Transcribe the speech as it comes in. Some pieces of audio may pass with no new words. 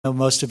know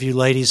most of you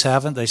ladies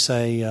haven't. They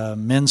say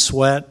men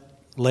sweat,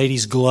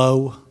 ladies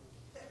glow.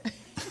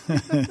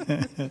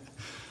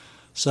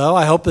 So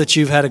I hope that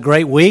you've had a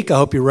great week. I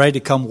hope you're ready to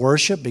come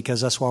worship,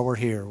 because that's why we're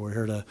here. We're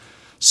here to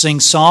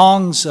sing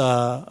songs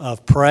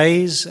of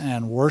praise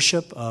and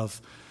worship, of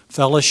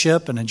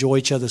fellowship, and enjoy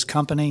each other's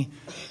company,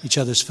 each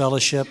other's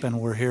fellowship. And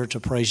we're here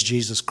to praise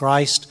Jesus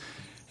Christ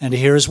and to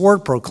hear His word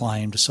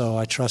proclaimed. So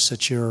I trust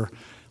that your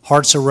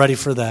hearts are ready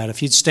for that.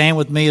 If you'd stand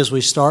with me as we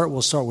start,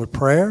 we'll start with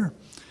prayer,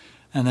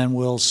 and then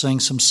we'll sing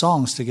some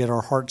songs to get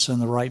our hearts in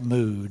the right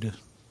mood.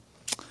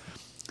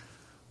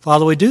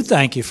 Father, we do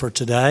thank you for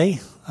today.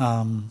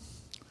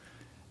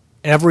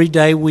 Every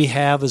day we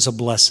have is a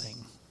blessing.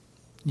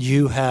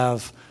 You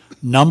have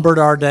numbered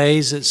our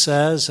days, it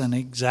says, and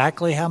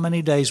exactly how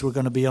many days we're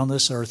going to be on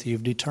this earth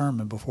you've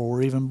determined before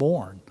we're even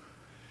born.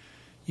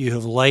 You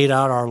have laid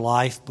out our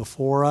life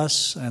before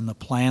us and the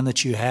plan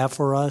that you have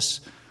for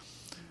us.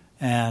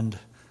 And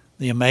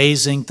the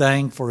amazing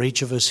thing for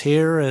each of us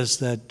here is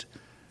that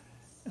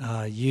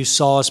you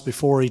saw us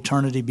before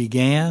eternity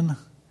began.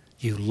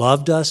 You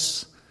loved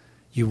us.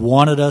 You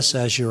wanted us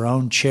as your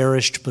own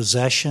cherished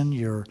possession,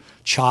 your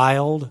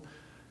child.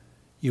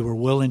 You were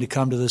willing to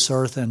come to this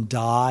earth and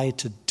die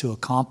to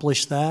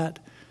accomplish that.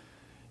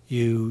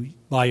 You,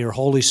 by your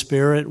Holy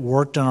Spirit,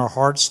 worked in our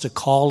hearts to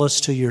call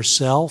us to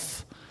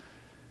yourself.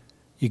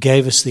 You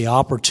gave us the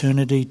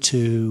opportunity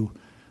to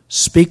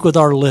speak with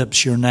our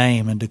lips your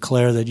name and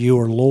declare that you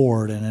are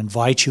Lord and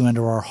invite you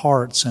into our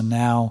hearts. And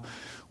now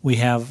we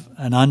have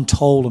an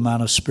untold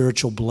amount of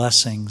spiritual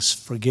blessings,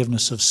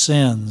 forgiveness of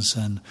sins,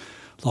 and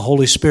the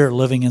Holy Spirit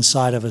living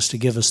inside of us to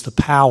give us the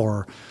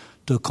power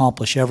to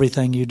accomplish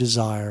everything you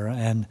desire.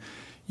 And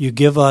you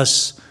give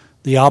us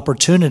the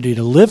opportunity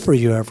to live for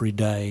you every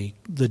day,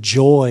 the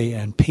joy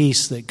and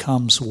peace that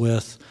comes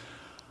with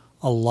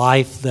a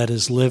life that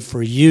is lived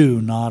for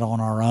you, not on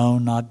our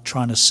own, not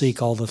trying to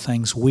seek all the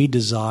things we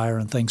desire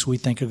and things we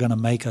think are going to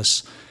make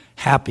us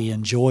happy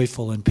and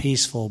joyful and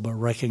peaceful, but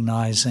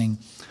recognizing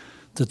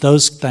that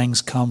those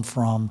things come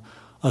from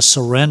a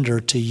surrender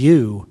to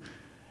you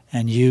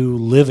and you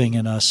living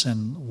in us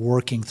and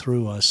working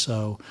through us.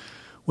 So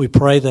we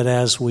pray that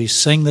as we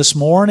sing this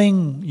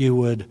morning, you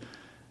would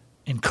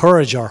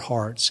encourage our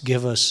hearts,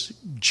 give us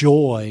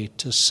joy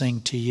to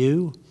sing to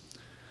you,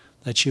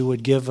 that you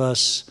would give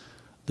us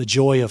the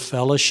joy of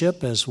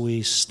fellowship as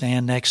we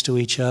stand next to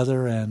each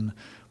other and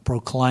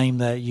proclaim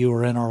that you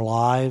are in our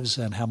lives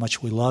and how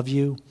much we love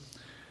you,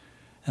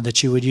 and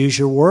that you would use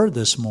your word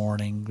this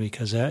morning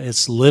because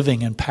it's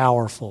living and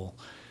powerful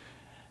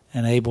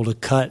and able to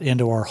cut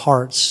into our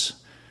hearts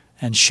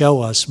and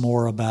show us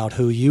more about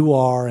who you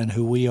are and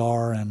who we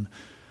are and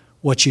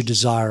what you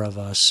desire of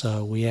us.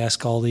 So we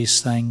ask all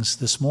these things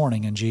this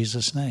morning in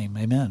Jesus' name.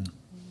 Amen.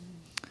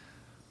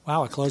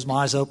 Wow, I closed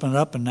my eyes, opened it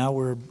up, and now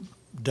we're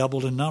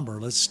doubled in number.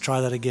 Let's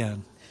try that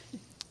again.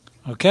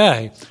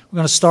 Okay, we're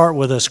going to start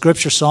with a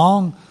scripture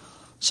song,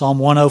 Psalm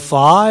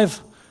 105.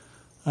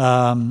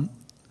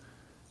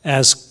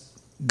 As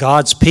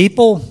God's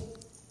people,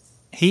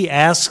 He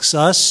asks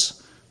us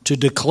to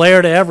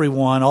declare to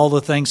everyone all the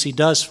things He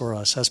does for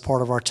us. That's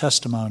part of our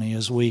testimony.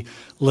 As we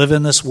live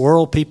in this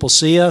world, people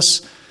see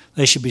us,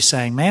 they should be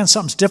saying, man,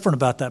 something's different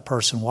about that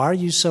person. Why are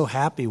you so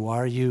happy? Why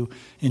are you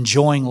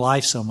enjoying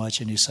life so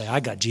much? And you say, I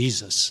got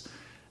Jesus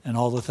and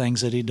all the things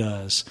that He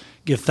does.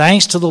 Give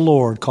thanks to the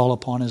Lord, call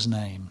upon His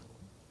name.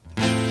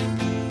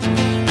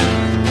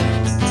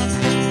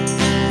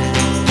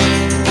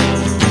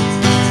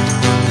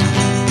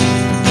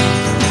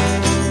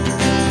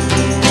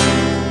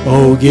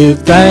 Oh,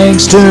 give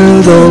thanks to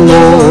the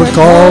Lord,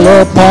 call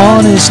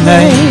upon His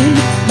name,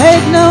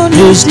 make known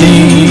His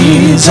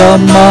deeds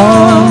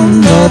among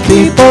the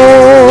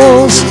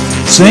peoples.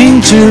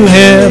 Sing to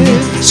Him,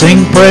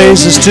 sing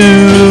praises to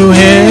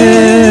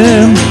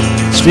Him,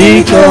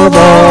 speak of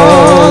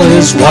all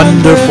His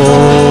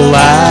wonderful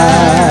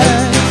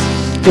acts.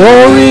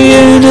 Glory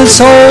in His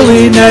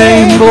holy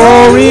name,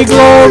 glory,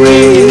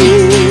 glory.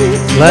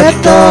 Let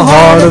the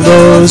heart of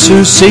those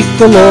who seek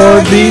the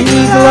Lord be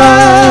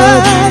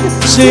glad.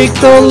 Seek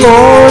the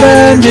Lord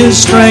and His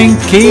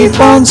strength, keep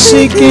on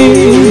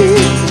seeking.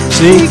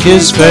 Seek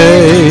His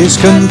face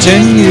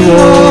continually.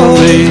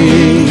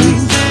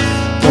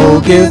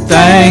 Oh, give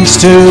thanks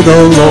to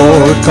the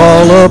Lord,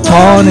 call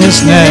upon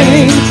His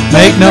name,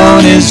 make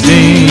known His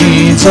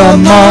deeds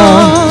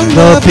among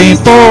the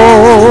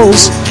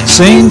peoples.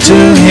 Sing to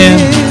Him,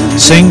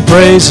 sing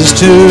praises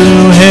to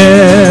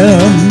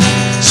Him,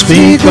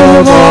 speak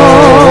of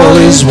all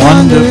His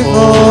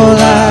wonderful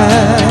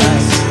acts.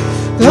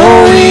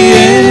 Glory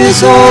in His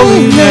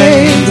holy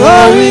name,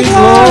 glory,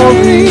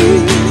 glory.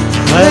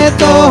 Let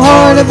the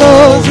heart of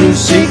those who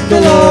seek the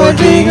Lord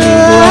be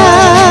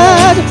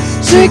glad.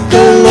 Seek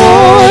the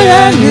Lord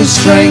and His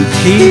strength,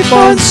 keep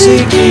on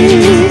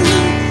seeking.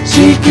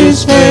 Seek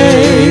His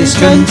face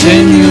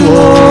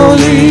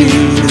continually.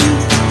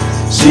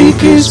 Seek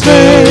His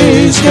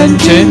face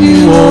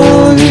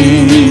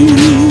continually.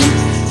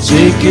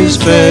 Seek His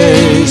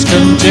face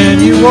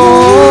continually.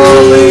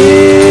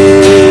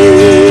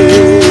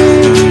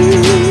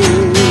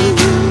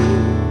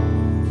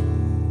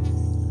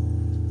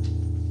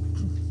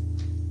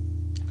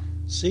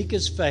 Seek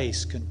His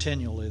face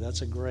continually.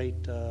 That's a great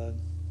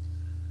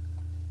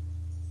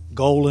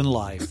goal in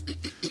life.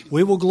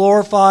 We will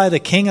glorify the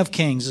King of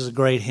Kings is a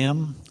great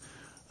hymn.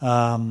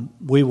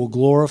 We will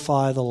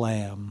glorify the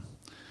Lamb.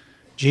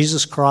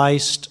 Jesus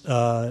Christ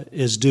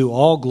is due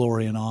all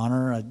glory and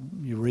honor.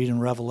 You read in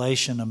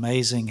Revelation,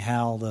 amazing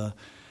how the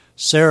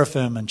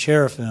seraphim and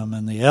cherubim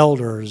and the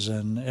elders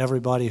and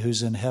everybody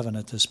who's in heaven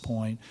at this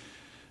point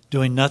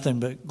doing nothing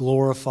but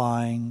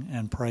glorifying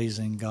and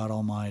praising God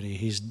Almighty.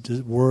 He's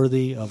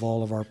worthy of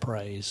all of our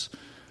praise.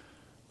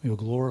 We will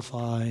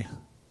glorify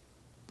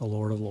the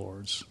Lord of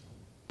Lords.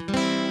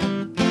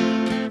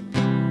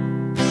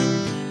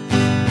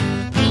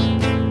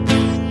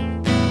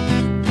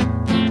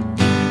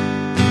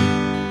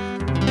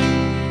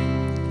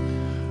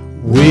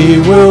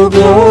 We will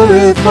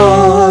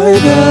glorify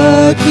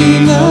the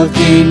King of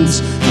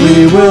Kings.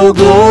 We will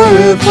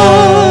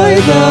glorify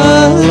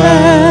the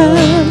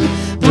Lamb.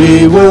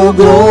 We will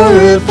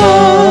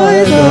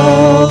glorify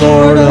the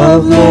Lord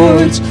of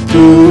Lords,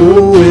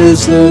 who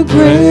is the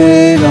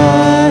great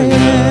I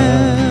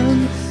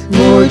am.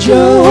 Lord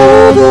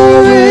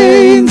Jehovah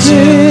reigns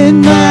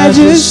in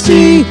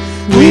majesty.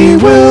 We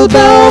will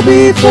bow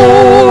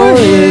before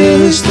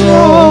His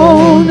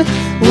throne.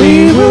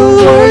 We will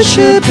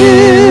worship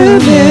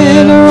Him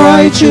in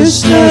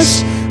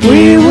righteousness.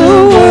 We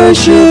will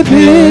worship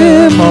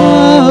Him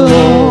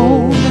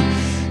alone.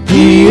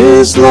 He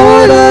is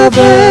Lord of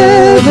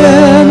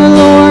heaven,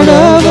 Lord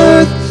of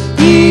earth.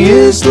 He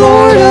is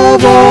Lord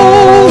of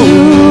all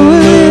who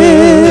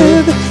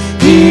live.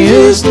 He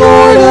is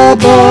Lord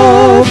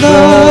above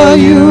the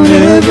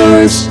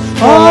universe.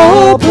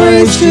 All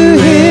praise to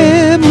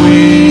Him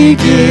we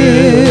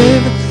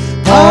give.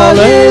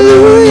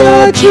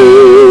 Hallelujah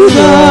to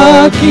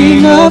the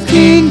King of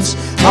Kings.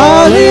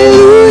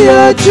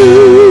 Hallelujah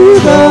to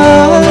the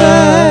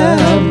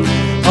Lamb.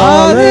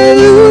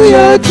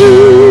 Hallelujah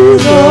to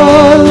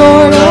the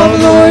Lord of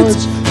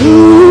Lords,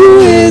 who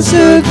is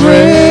the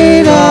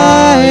great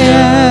I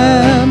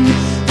am.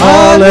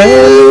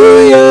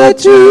 Hallelujah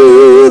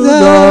to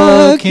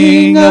the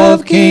King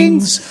of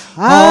Kings.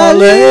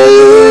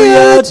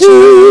 Hallelujah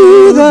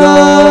to the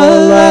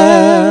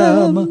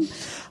Lamb.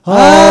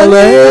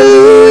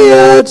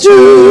 Hallelujah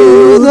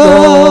to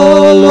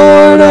the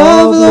Lord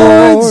of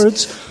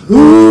Lords,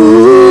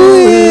 who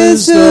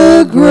is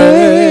the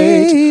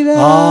great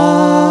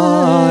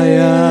I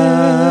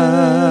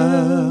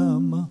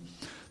am.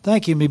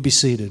 Thank you. You may be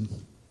seated.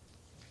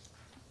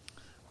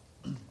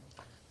 If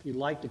you'd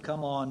like to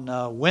come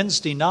on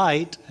Wednesday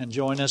night and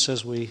join us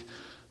as we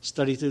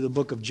study through the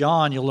book of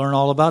John, you'll learn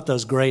all about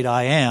those great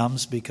I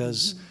ams,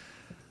 because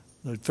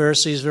the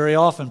Pharisees very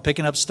often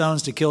picking up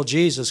stones to kill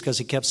Jesus because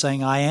He kept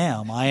saying, I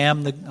am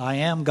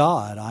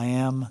God. I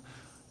am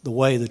the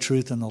way, the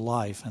truth, and the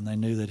life. And they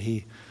knew that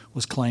He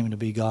was claiming to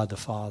be God the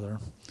Father.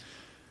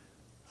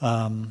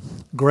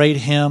 Great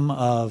hymn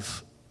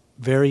of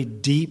very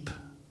deep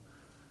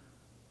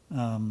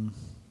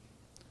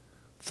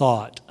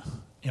thought,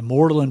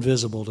 immortal,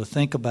 invisible, to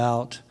think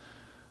about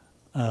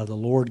the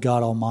Lord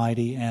God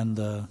Almighty and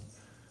the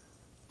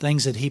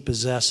things that He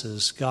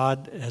possesses.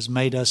 God has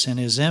made us in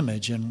His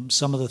image, and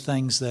some of the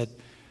things that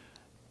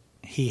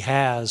He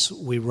has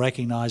we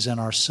recognize in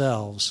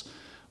ourselves.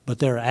 But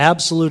they're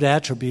absolute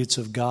attributes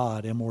of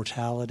God: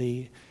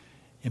 immortality,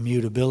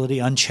 immutability,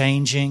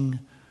 unchanging,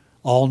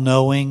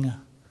 all-knowing,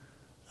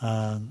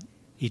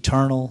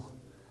 eternal,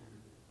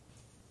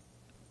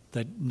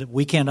 that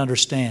we can't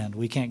understand.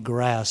 We can't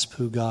grasp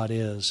who God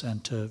is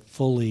and to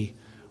fully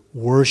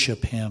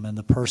worship Him and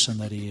the person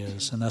that He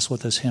is. And that's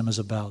what this hymn is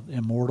about: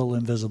 immortal,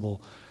 invisible,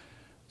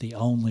 the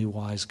only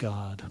wise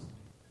God.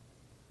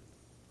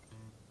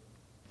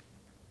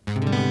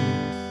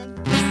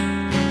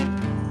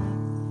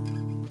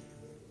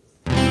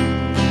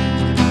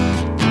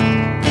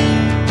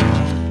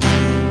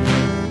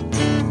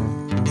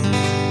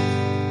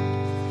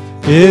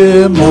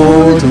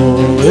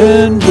 Immortal,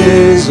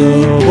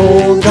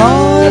 invisible,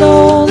 God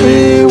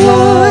only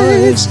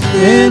wise,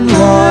 in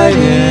light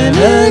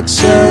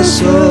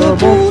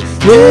inaccessible,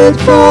 hid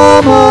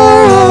from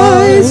our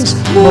eyes,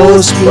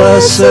 most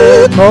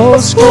blessed,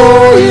 most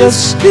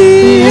glorious,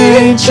 the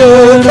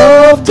Ancient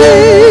of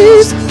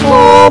Days,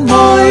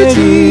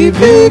 almighty,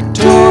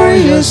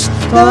 victorious,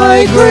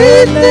 Thy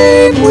great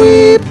name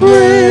we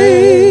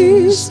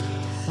praise.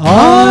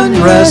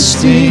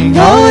 Unresting,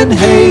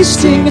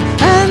 unhasting,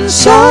 and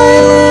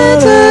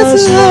silent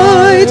as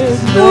light,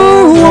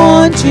 nor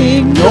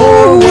wanting,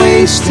 nor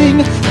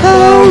wasting,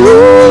 Thou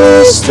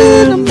rulest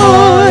in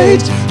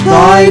might.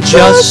 Thy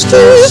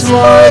justice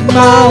like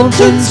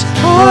mountains,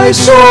 high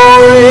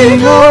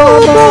soaring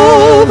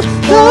above,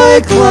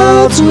 Thy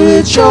clouds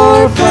which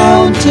are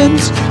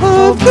fountains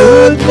of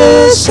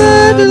goodness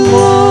and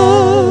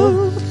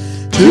love.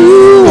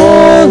 To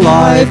all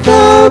life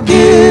Thou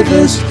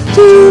givest,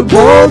 to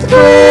both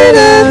great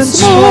and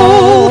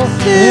small.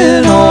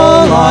 In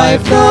all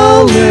life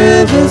Thou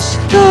livest,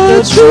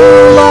 the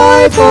true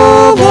life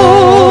of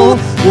all.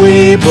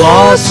 We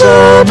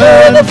blossom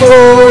and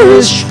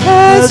flourish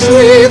as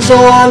leaves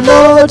on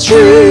the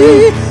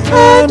tree,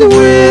 and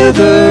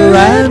wither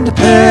and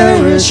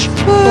perish,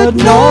 but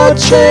naught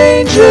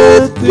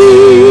changeth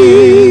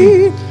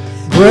thee.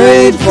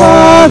 Great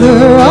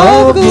Father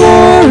of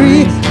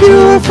glory,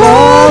 pure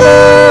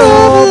Father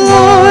of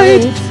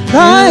light,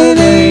 thine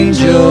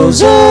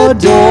angels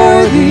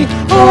adore thee,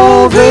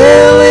 all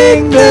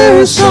veiling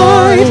their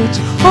sight.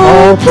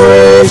 All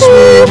praise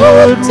we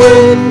would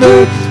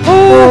render,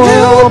 oh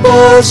help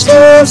us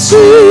to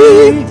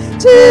see,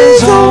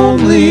 'tis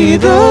only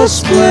the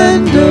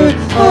splendor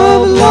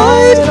of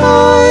light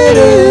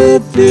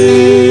hideth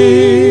thee.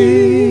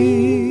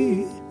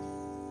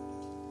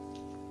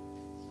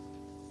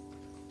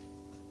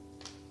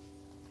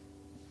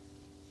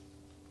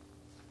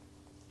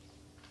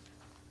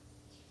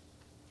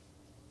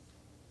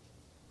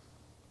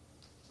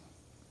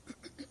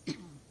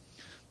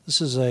 This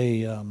is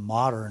a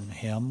modern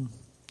hymn.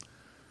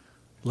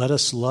 Let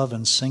us love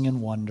and sing in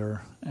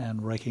wonder,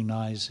 and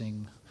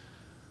recognizing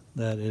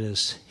that it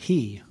is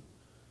He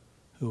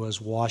who has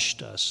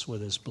washed us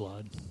with His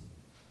blood.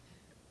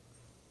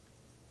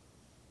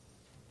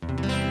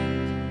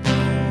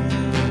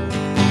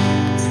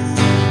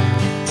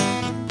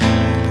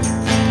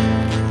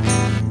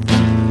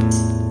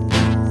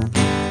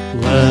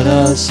 Let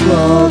us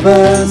love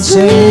and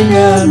sing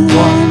and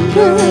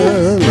wonder.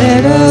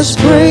 Let us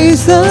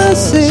praise the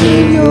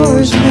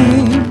Savior's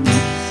name.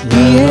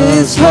 He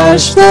has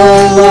hushed the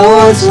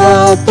Lord's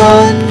loud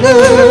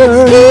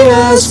thunder. He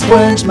has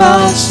quenched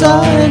Mount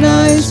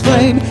Sinai's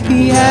flame.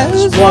 He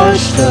has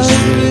washed us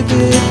with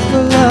His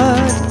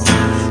blood.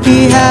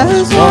 He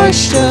has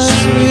washed us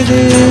with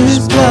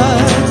His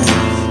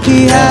blood.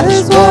 He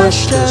has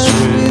washed us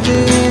with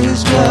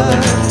His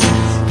blood.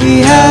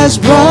 He has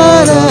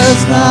brought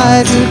us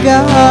nigh to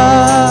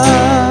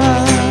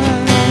God.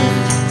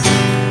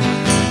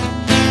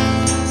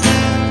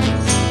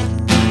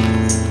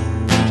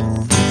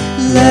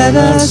 Let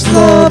us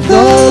love the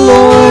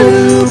Lord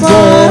who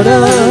bought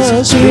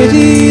us,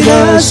 pitied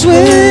us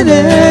when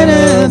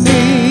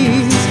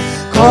enemies,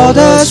 called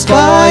us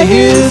by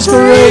His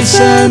grace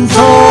and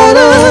taught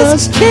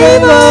us,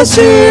 gave us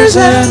ears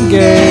and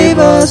gave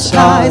us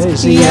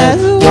eyes. He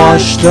has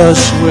washed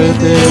us with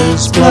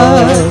His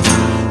blood.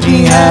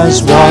 He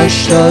has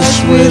washed us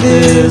with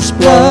His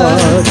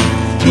blood.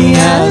 He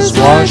has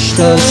washed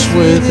us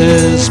with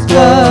His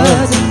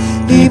blood.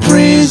 He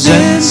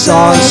presents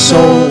our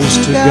souls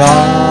to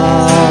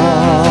God.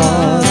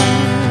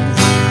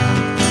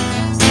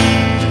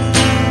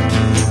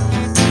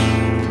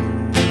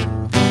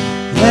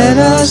 Let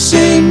us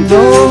sing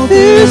though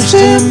fierce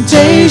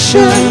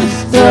temptation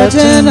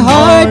threaten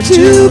hard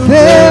to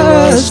bear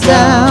us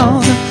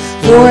down.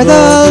 For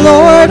the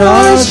Lord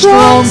our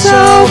strong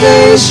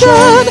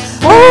salvation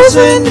holds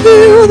in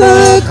view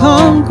the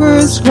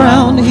conqueror's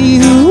crown. He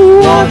who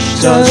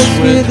washed us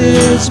with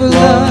His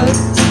blood.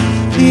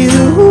 He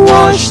who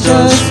washed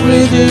us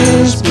with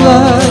His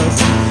blood.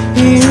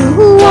 He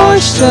who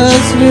washed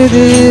us with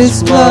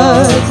His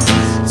blood.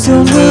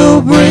 Soon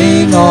will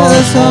bring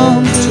us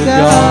home to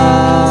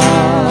God.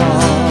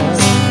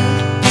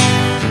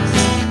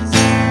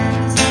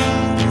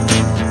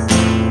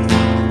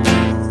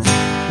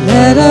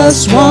 Let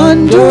us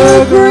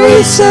wander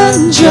grace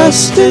and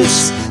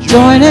justice,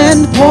 join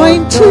and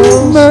point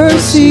to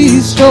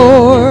mercy's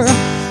door.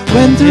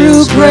 When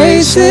through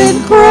grace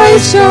in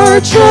Christ our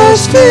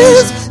trust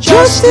is,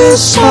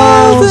 justice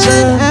smiles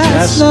and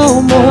asks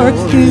no more.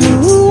 He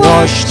who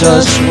washed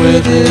us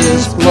with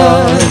His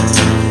blood.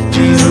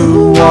 He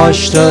who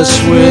washed us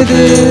with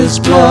His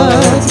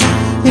blood.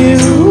 He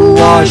who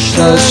washed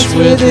us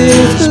with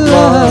His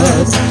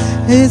blood.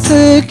 He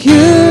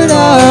secured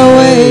our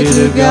way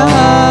to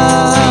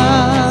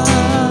God.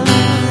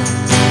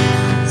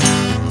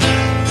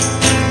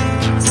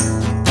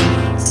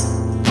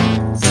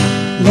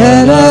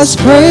 Let us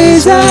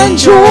praise and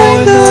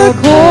join the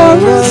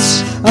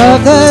chorus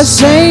of the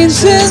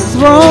saints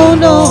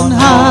enthroned on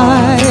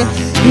high.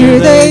 Here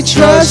they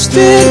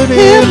trusted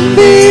Him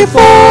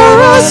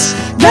before us.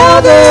 Now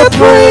their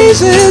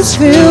praises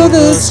fill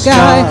the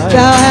sky.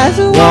 Thou hast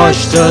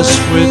washed us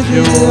with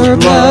Your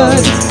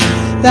blood.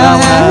 Thou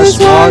hast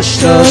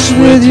washed us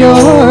with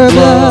Your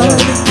blood.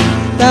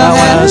 Thou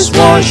hast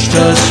washed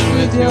us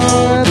with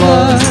Your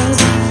blood.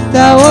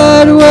 Thou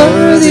art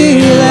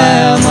worthy,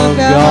 Lamb of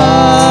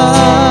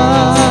God.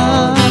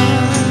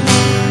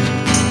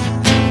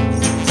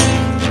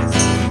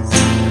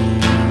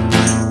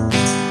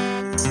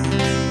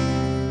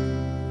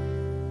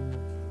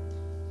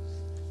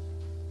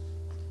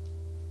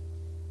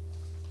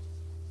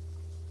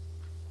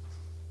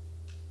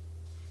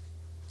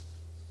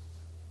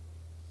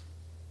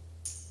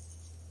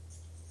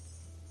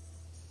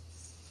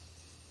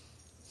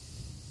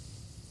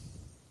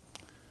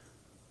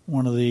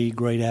 One of the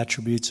great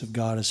attributes of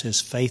God is His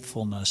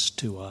faithfulness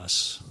to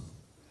us.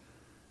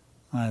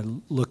 I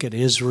look at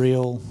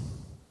Israel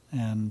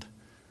and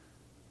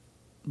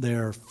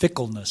their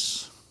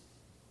fickleness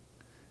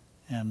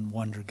and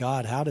wonder,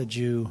 God, how did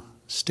You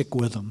stick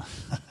with them.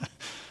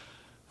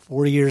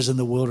 40 years in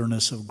the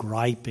wilderness of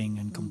griping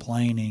and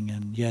complaining,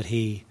 and yet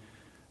he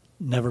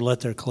never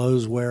let their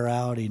clothes wear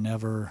out. They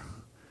never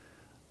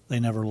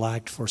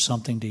lacked for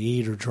something to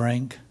eat or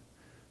drink,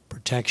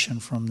 protection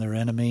from their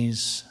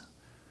enemies.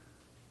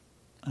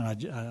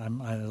 And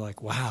I'm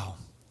like, wow.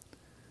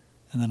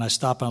 And then I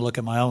stop and I look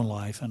at my own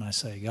life and I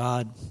say,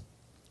 God,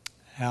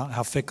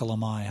 how fickle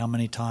am I? How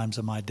many times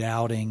am I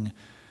doubting?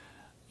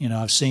 You know,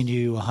 I've seen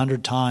you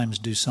 100 times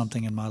do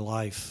something in my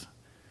life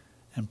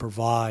and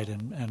provide,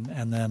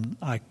 and then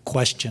I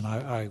question,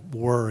 I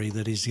worry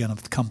that he's going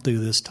to come through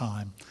this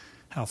time.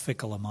 How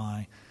fickle am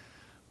I?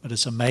 But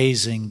it's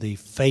amazing the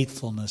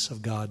faithfulness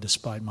of God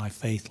despite my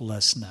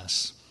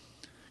faithlessness.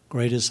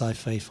 Great is thy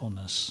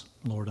faithfulness,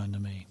 Lord, unto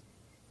me.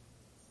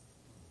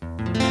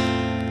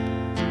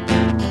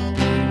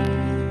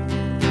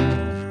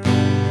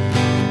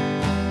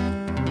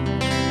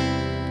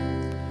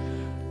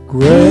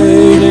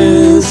 Great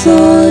is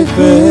thy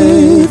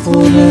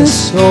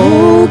faithfulness,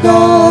 O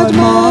God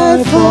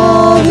my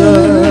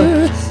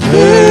Father.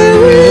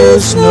 There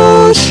is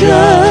no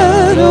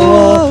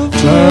shadow of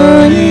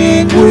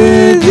turning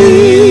with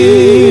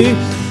thee.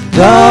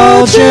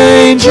 Thou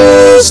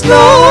changest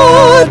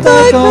not,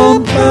 thy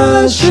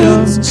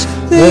compassions,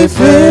 they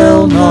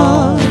fail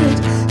not.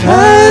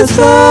 As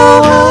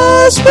thou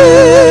hast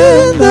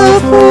been, thou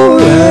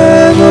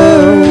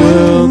forever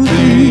wilt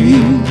be.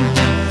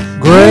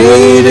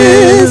 Great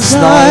is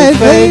thy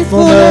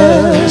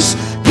faithfulness,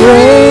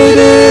 great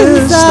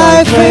is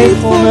thy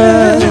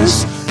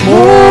faithfulness.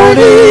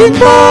 Morning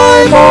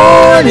by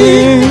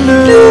morning,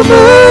 new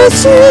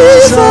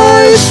mercies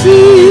I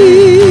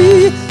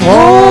see.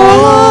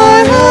 All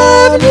I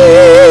have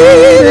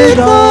needed,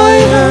 thy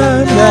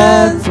hand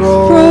hath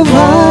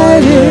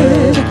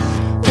provided.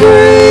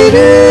 Great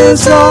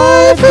is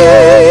thy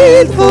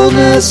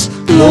faithfulness,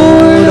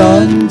 Lord,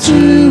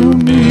 unto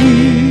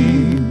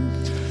me.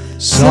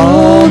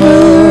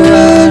 Summer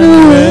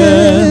and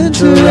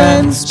winter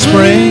and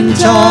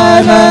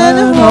springtime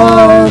and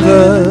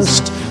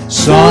harvest,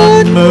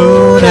 sun,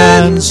 moon,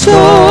 and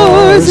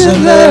stars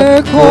in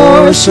their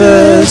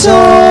courses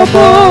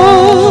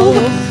above,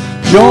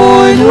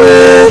 join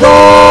with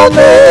all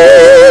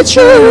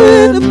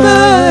nature in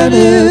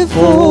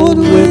manifold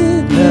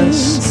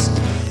witness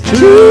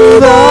to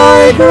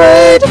thy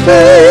great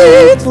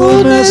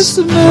faithfulness,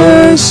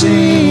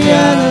 mercy,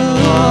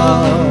 and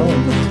love.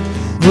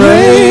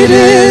 Great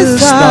is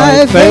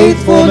thy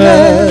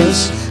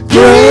faithfulness,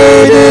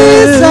 great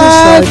is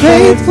thy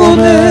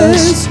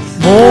faithfulness.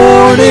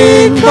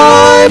 Morning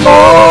by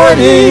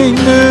morning,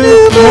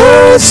 new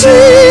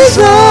mercies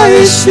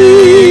I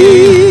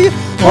see.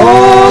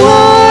 All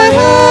I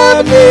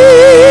have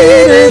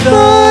needed,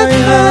 thy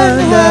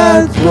hand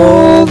hath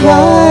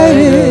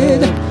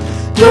provided.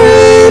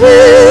 Great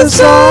is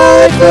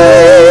thy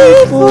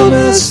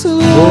faithfulness,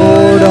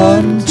 Lord,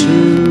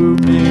 unto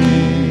me.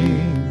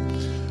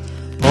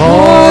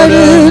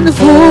 Pardon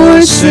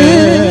for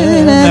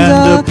sin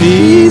and a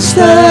peace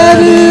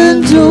that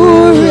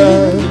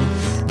endureth,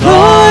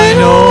 thine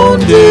own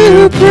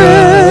dear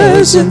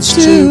presence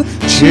to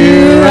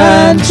cheer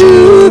and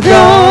to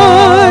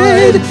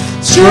guide,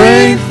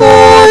 strength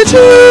for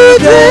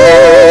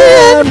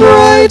today and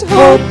bright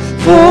hope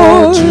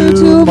for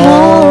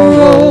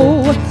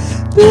tomorrow.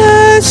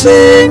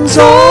 Blessings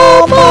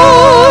all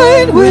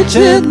mine, which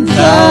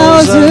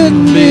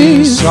 10,000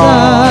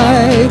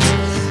 besides.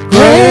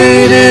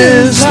 Great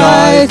is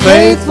thy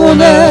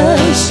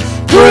faithfulness,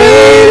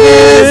 great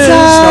is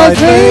thy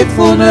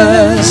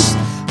faithfulness.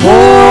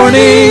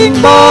 Morning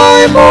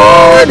by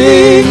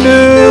morning,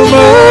 new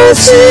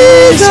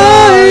mercies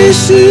I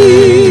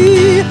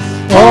see.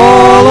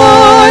 All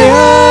I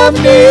have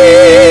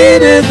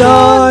needed,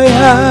 thy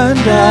hand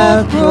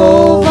hath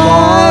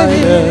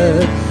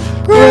provided.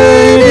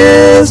 Great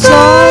is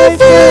thy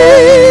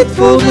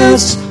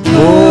faithfulness,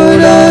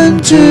 Lord,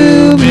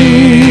 unto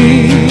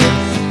me.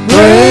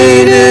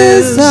 Great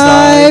is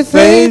thy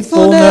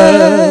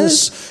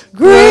faithfulness,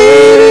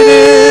 great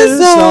is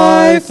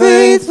thy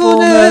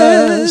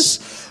faithfulness.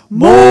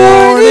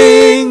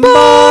 Morning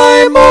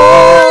by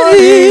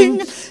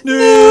morning,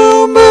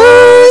 new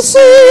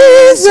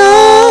mercies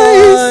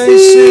I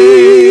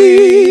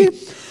see.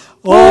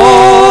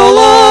 All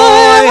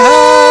I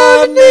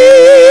have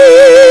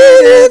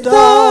needed,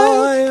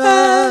 thy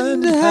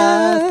hand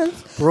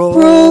hath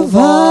provided.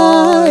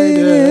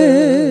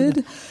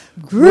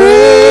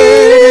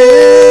 Great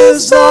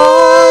is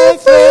thy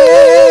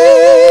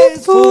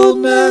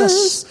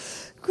faithfulness,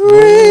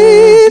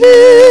 great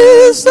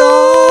is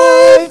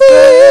thy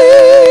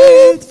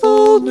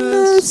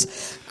faithfulness,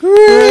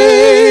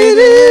 great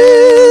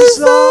is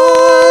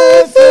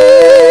thy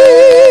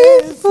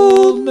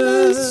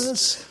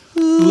faithfulness,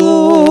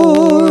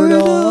 Lord,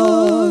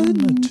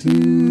 unto me.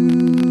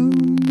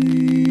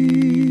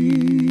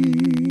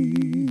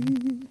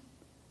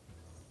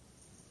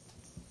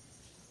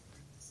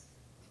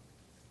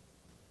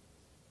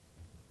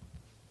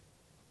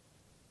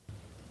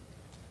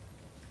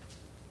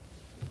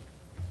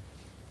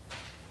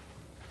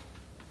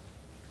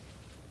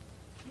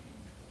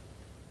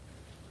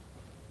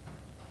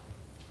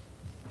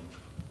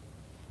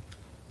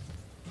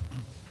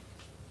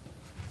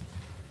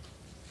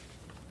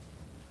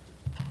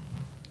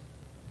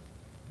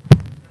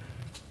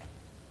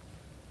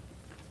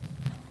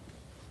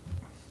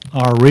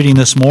 Our reading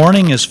this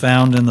morning is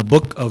found in the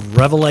book of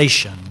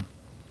Revelation,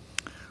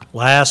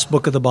 last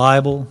book of the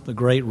Bible, the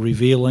great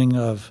revealing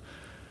of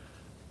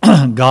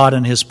God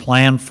and His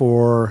plan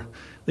for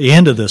the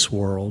end of this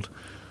world.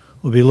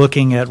 We'll be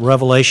looking at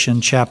Revelation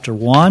chapter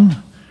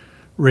 1,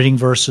 reading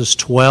verses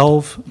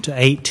 12 to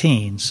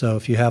 18. So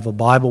if you have a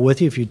Bible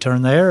with you, if you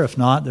turn there. If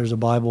not, there's a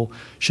Bible,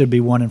 should be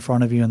one in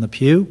front of you in the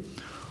pew.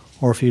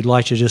 Or if you'd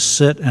like to just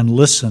sit and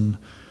listen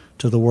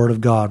to the Word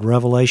of God.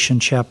 Revelation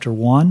chapter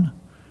 1,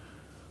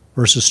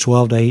 verses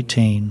 12 to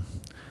 18.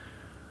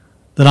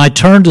 Then I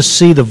turned to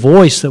see the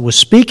voice that was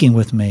speaking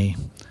with me,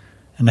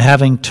 and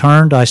having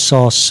turned I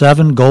saw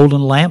 7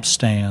 golden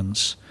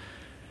lampstands.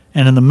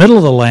 And in the middle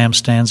of the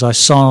lampstands I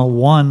saw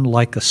one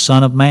like a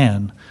son of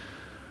man,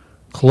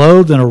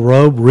 clothed in a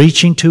robe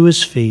reaching to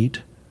his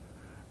feet,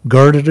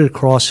 girded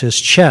across his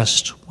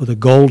chest with a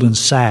golden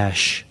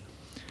sash.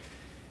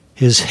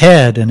 His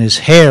head and his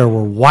hair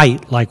were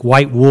white like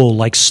white wool,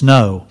 like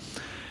snow,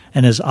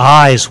 and his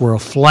eyes were a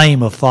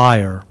flame of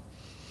fire.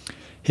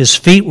 His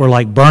feet were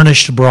like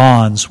burnished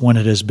bronze when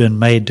it has been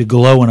made to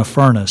glow in a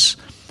furnace,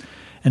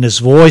 and his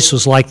voice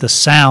was like the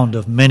sound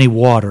of many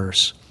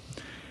waters.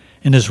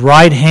 In his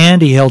right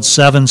hand he held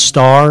 7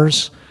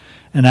 stars,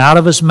 and out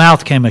of his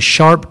mouth came a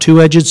sharp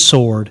 2-edged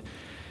sword.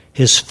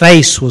 His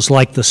face was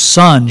like the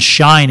sun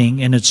shining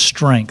in its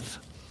strength.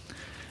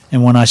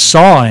 And when I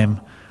saw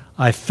him,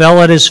 I fell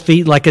at his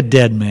feet like a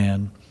dead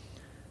man.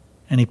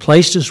 And he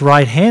placed his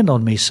right hand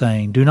on me,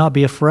 saying, "Do not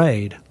be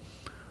afraid.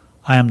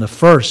 I am the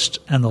first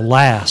and the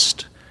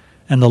last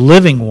and the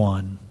living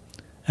one.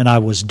 And I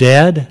was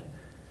dead,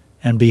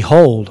 and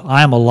behold,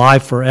 I am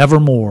alive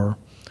forevermore,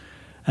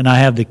 and I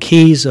have the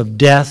keys of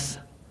death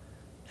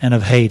and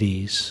of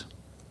Hades."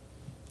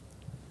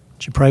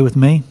 Would you pray with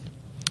me?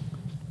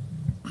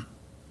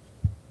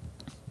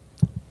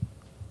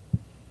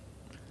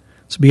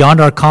 It's beyond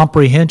our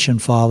comprehension,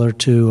 Father,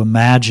 to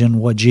imagine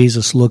what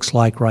Jesus looks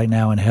like right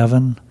now in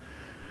heaven.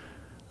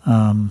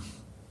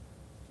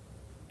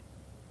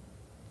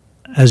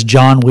 As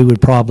John, we would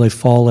probably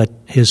fall at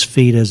his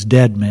feet as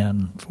dead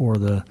men for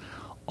the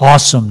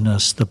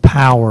awesomeness, the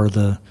power,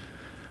 the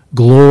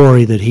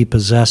glory that he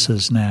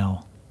possesses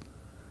now.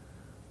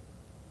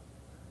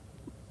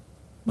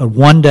 But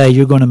one day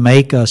you're going to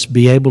make us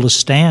be able to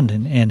stand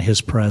in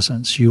his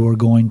presence. You are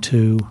going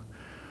to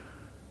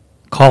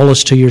call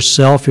us to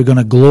yourself. You're going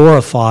to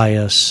glorify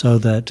us so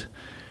that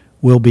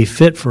we'll be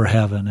fit for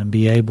heaven and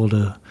be able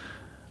to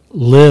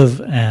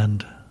live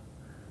and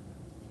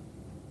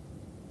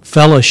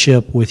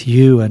fellowship with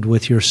you and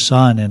with your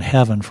Son in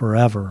heaven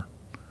forever.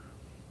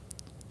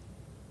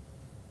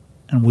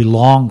 And we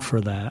long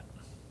for that.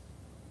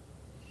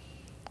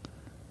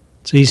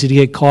 It's easy to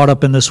get caught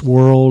up in this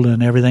world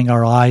and everything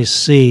our eyes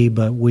see,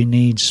 but we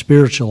need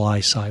spiritual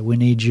eyesight. We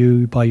need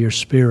you by your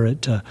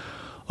Spirit to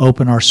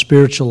open our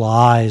spiritual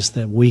eyes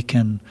that we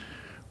can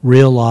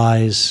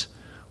realize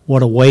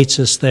what awaits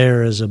us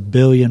there is a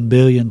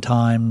billion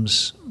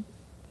times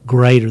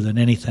greater than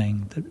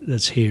anything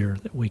that's here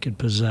that we could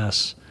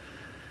possess.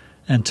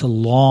 And to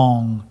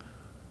long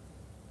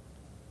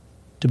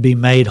to be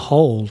made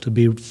whole, to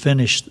be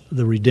finished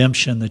the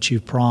redemption that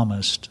you've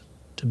promised,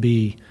 to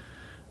be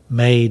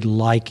made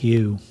like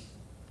you.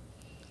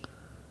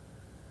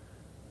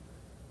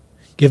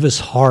 Give us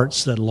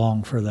hearts that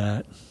long for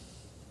that.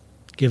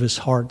 Give us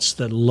hearts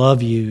that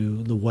love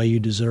you the way you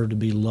deserve to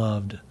be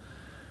loved,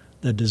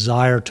 that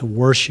desire to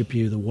worship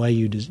you the way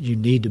you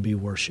need to be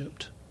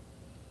worshiped.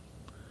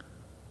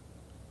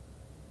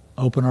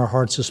 Open our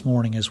hearts this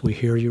morning as we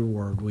hear your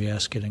word. We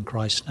ask it in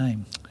Christ's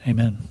name.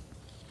 Amen.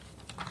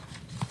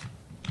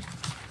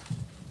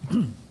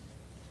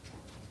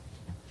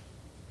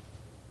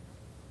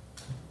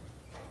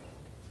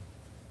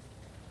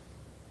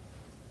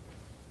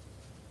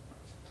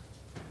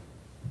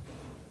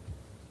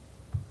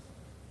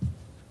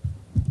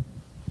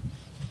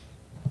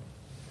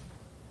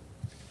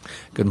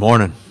 Good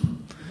morning.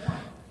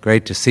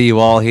 Great to see you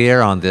all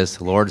here on this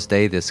Lord's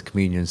Day, this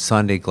Communion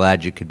Sunday.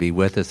 Glad you could be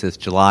with us this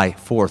July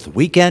 4th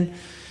weekend.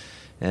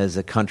 As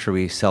a country,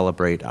 we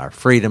celebrate our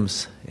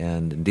freedoms,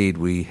 and indeed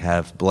we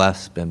have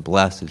been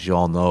blessed, as you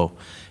all know,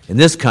 in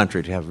this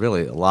country to have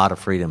really a lot of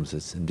freedoms.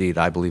 It's indeed,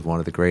 I believe, one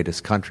of the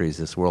greatest countries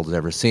this world has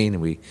ever seen,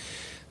 and we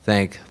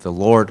thank the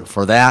Lord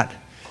for that.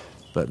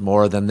 But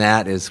more than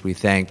that is we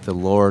thank the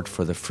Lord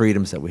for the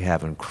freedoms that we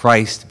have in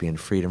Christ, being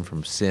freedom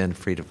from sin,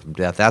 freedom from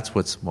death. That's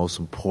what's most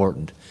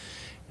important.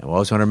 And we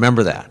always want to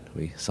remember that.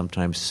 We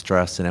sometimes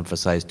stress and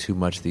emphasize too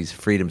much these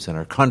freedoms in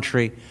our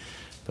country,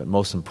 but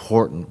most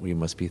important, we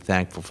must be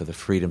thankful for the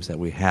freedoms that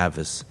we have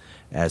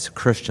as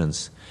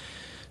Christians.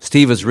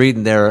 Steve was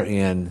reading there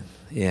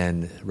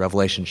in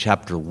Revelation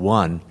chapter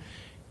 1,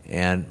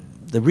 and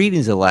the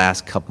readings of the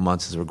last couple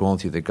months as we're going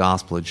through the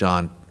Gospel of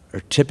John are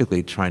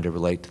typically trying to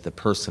relate to the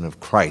person of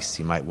Christ.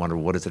 You might wonder,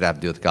 what does it have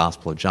to do with the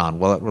Gospel of John?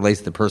 Well, it relates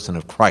to the person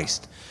of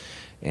Christ.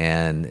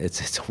 And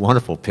it's a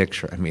wonderful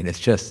picture. I mean,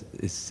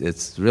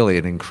 it's really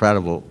an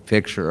incredible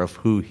picture of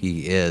who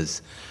he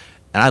is.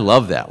 And I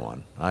love that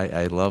one.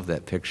 I love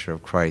that picture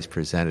of Christ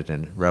presented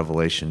in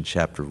Revelation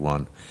chapter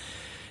 1.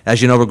 As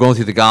you know, we're going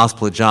through the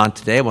Gospel of John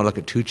today. I want to look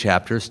at two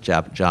chapters,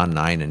 John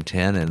 9 and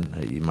 10,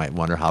 and you might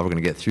wonder how we're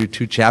going to get through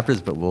two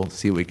chapters, but we'll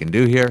see what we can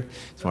do here.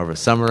 It's more of a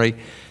summary.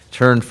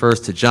 Turn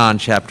first to John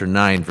chapter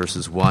 9,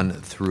 verses 1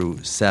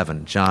 through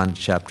 7. John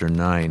chapter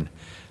 9,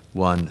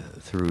 1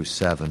 through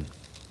 7.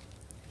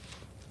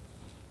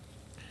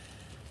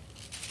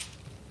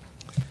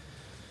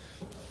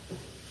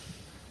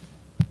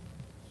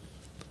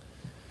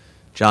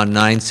 John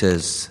 9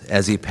 says,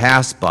 as he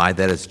passed by,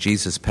 that is,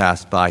 Jesus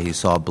passed by, he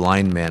saw a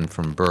blind man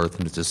from birth,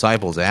 and his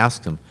disciples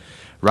asked him,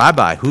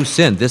 Rabbi, who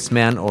sinned, this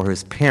man or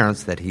his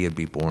parents, that he had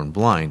been born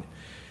blind?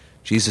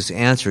 Jesus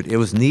answered, it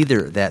was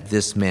neither that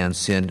this man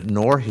sinned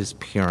nor his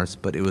parents,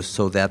 but it was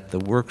so that the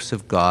works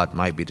of God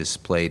might be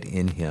displayed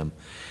in him.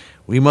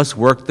 We must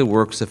work the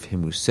works of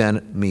him who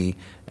sent me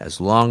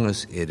as long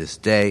as it is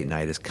day.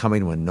 Night is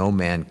coming when no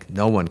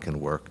one can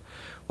work.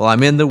 While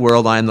I'm in the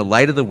world, I am the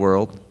light of the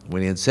world.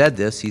 When he had said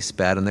this, he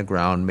spat on the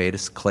ground, made a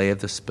clay of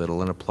the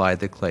spittle, and applied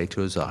the clay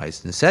to his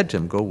eyes, and said to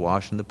him, go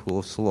wash in the pool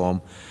of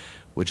Siloam,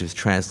 which is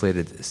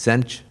translated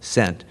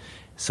sent.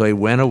 So he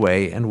went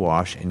away and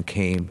washed and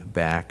came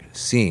back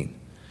seeing.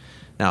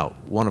 Now,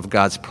 one of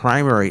God's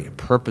primary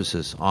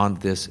purposes on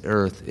this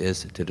earth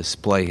is to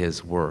display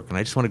his work. And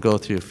I just want to go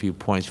through a few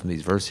points from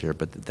these verses here,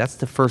 but that's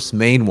the first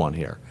main one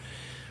here.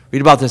 Read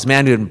about this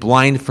man who had been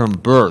blind from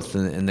birth,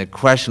 and the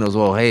question was,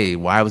 well, hey,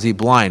 why was he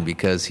blind?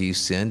 Because he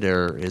sinned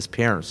or his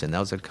parents sinned? That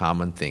was a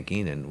common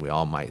thinking, and we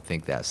all might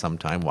think that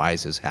sometime. Why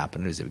is this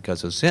happening? Is it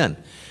because of sin?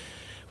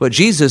 What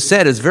Jesus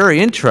said is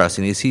very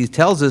interesting. He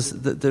tells us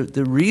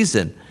the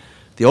reason,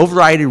 the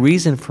overriding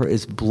reason for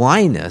his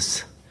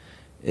blindness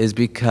is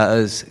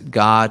because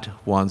God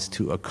wants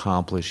to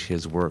accomplish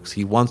his works.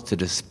 He wants to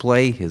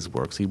display his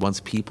works. He wants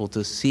people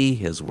to see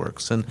his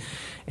works.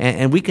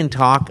 And we can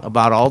talk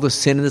about all the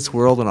sin in this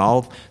world and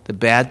all the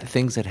bad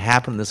things that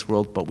happen in this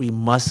world, but we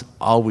must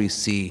always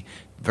see,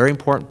 very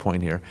important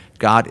point here,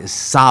 God is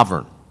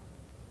sovereign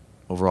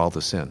over all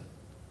the sin.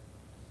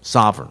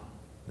 Sovereign.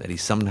 That he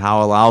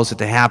somehow allows it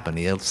to happen.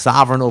 He is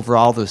sovereign over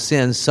all the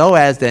sins so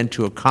as then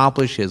to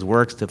accomplish his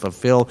works, to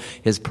fulfill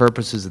his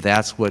purposes.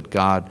 That's what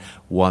God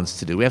wants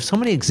to do. We have so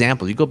many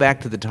examples. You go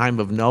back to the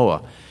time of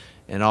Noah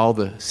and all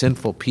the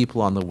sinful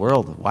people on the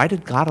world. Why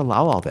did God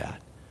allow all that?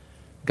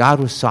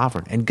 God was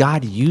sovereign, and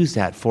God used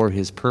that for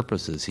his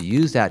purposes. He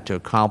used that to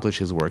accomplish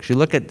his works. You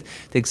look at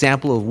the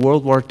example of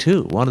World War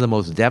II, one of the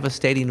most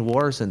devastating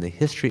wars in the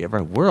history of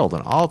our world,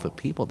 and all the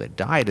people that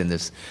died in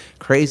this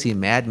crazy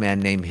madman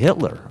named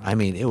Hitler. I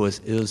mean, it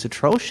was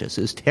atrocious.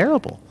 It was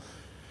terrible.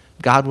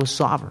 God was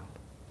sovereign.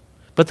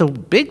 But the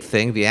big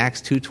thing, the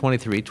Acts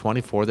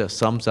 2:23-24, that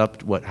sums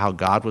up how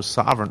God was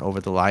sovereign over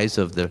the lives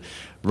of the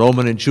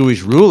Roman and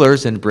Jewish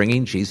rulers in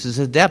bringing Jesus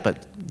to death.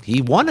 But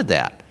he wanted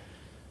that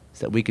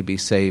we could be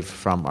saved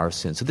from our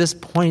sins. So this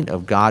point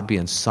of God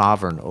being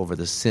sovereign over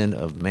the sin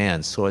of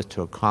man so as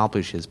to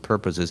accomplish his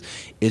purposes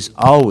is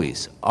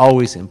always,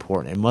 always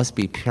important. It must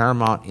be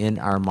paramount in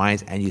our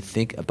minds, and you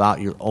think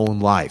about your own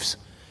lives.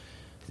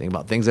 Think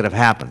about things that have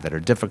happened that are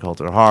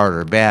difficult or hard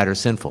or bad or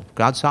sinful.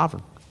 God's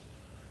sovereign.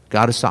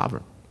 God is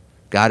sovereign.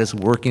 God is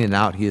working it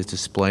out. He is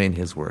displaying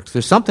his works.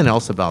 There's something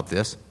else about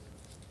this.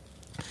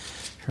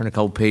 Turn a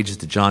couple pages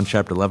to John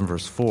chapter 11,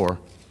 verse 4.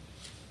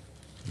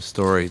 The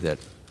story that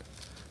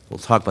we'll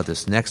talk about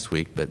this next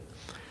week, but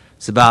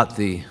it's about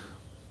the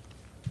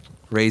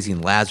raising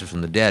Lazarus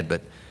from the dead.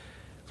 But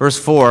verse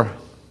 4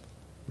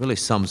 really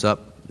sums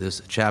up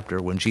this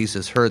chapter. When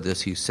Jesus heard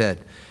this, he said,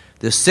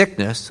 the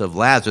sickness of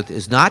Lazarus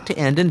is not to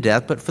end in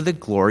death, but for the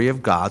glory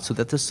of God, so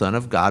that the Son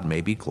of God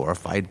may be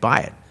glorified by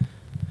it.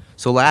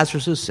 So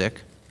Lazarus is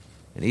sick,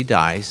 and he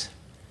dies.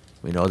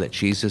 We know that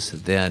Jesus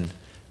then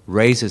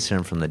raises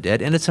him from the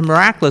dead, and it's a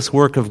miraculous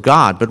work of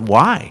God. But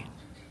why?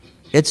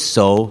 It's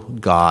so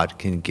God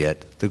can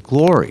get the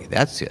glory.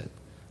 That's it.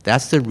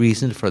 That's the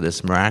reason for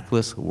this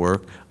miraculous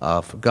work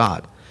of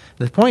God.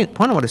 The point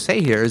I want to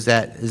say here is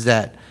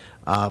that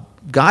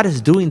God is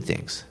doing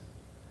things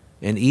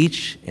in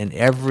each and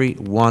every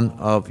one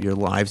of your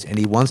lives, and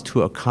he wants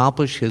to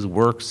accomplish his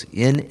works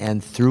in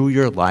and through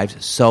your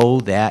lives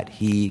so that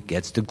he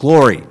gets the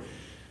glory.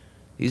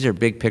 These are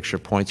big picture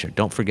points here.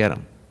 Don't forget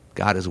them.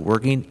 God is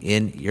working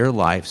in your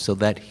life so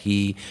that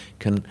he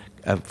can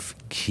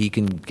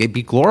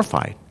be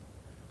glorified.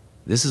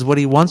 This is what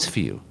he wants for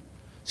you.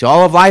 See,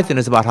 all of life then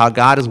is about how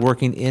God is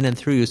working in and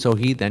through you so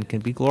he then can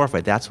be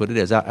glorified. That's what it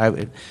is.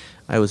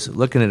 I was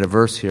looking at a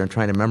verse here and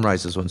trying to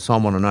memorize this one,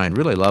 Psalm 109.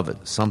 Really love it.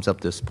 It sums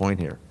up this point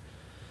here.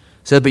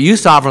 It says, but you,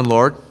 sovereign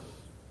Lord,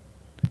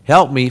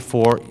 help me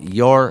for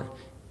your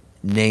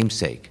name's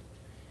sake,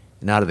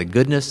 and out of the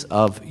goodness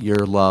of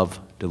your love,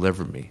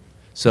 deliver me.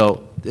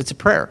 So it's a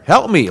prayer.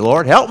 Help me,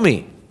 Lord. Help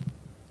me.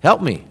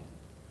 Help me.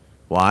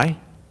 Why?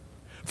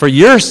 For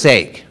your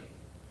sake.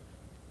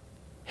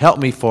 Help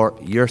me for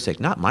your sake,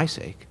 not my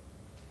sake.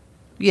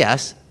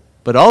 Yes,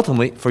 but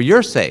ultimately for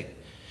your sake.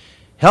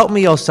 Help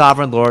me, O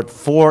sovereign Lord,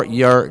 for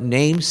your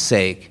name's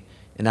sake,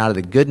 and out of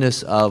the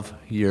goodness of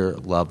your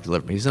love,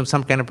 deliver me. He's in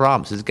some kind of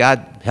problem. He says,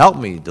 God, help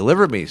me,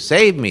 deliver me,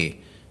 save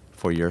me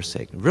for your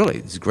sake. Really,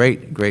 it's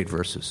great, great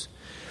verses.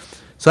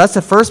 So that's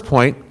the first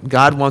point.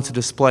 God wants to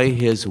display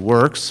his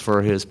works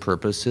for his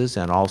purposes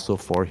and also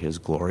for his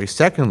glory.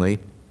 Secondly,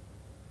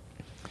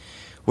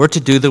 we're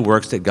to do the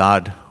works that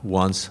God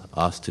wants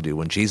us to do.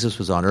 When Jesus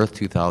was on earth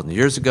 2,000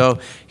 years ago,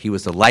 he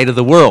was the light of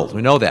the world.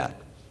 We know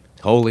that.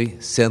 Holy,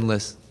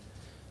 sinless,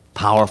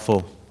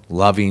 powerful,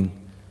 loving,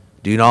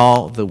 doing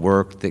all the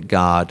work that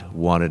God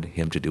wanted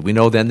him to do. We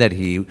know then that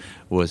he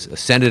was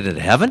ascended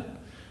into heaven.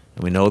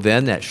 And we know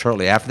then that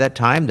shortly after that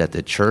time that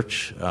the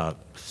church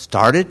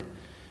started.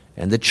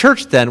 And the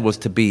church then was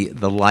to be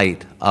the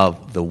light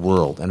of the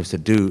world and was to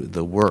do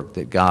the work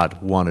that God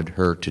wanted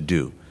her to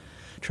do.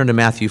 Turn to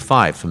Matthew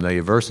 5,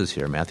 familiar verses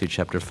here. Matthew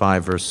chapter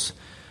 5, verse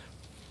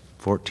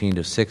 14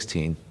 to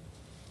 16.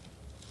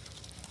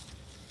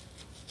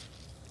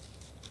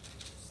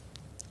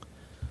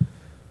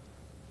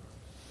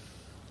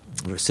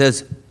 It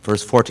says,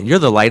 verse 14, "You're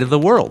the light of the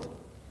world.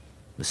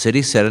 The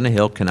city set on a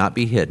hill cannot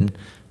be hidden,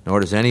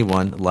 nor does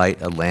anyone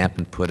light a lamp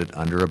and put it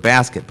under a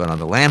basket, but on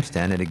the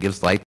lampstand, and it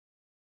gives light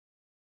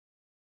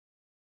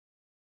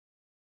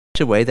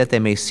a way that they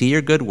may see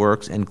your good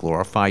works and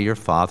glorify your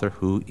Father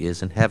who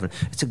is in heaven."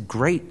 It's a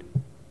great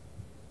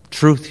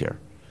truth here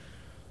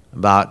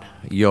about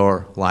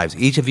your lives.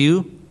 Each of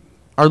you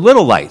are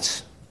little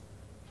lights.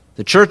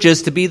 The church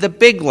is to be the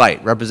big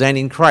light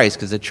representing Christ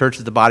because the church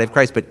is the body of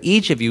Christ. But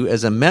each of you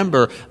as a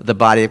member of the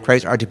body of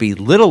Christ are to be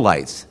little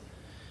lights.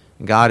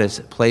 And God has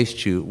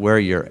placed you where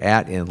you're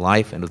at in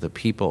life and with the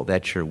people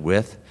that you're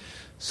with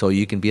so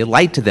you can be a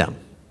light to them.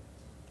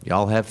 You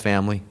all have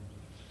family.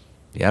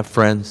 You have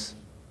friends.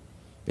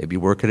 Maybe you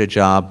work at a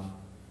job,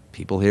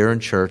 people here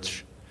in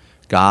church.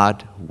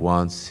 God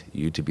wants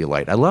you to be a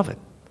light. I love it.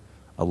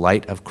 A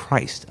light of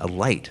Christ, a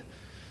light.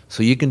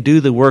 So you can do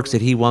the works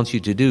that he wants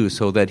you to do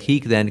so that he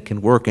then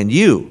can work in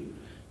you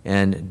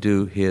and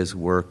do his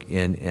work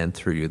in and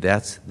through you.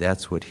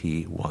 That's what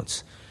he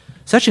wants.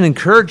 Such an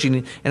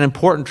encouraging and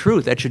important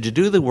truth that you're to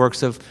do the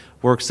works of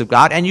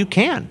God, and you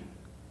can.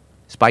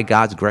 It's by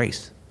God's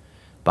grace.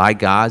 By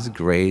God's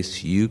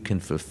grace, you can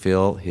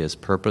fulfill his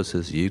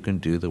purposes. You can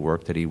do the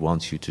work that he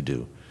wants you to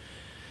do.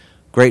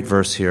 Great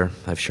verse here.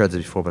 I've shared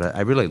this before, but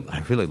I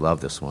really love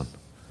this one.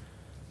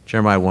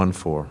 Jeremiah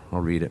 1:4.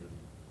 I'll read it.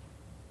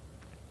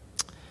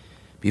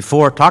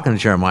 Before, talking to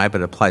Jeremiah,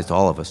 but it applies to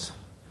all of us.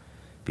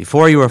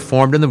 "Before you were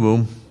formed in the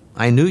womb,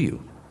 I knew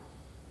you.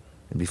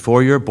 And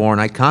before you were born,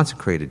 I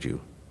consecrated you.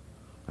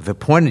 I've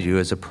appointed you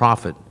as a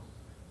prophet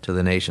to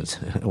the nations."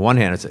 On one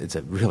hand, it's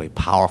a really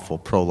powerful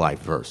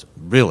pro-life verse.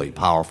 Really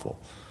powerful.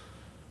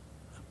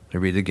 Let me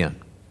read it again.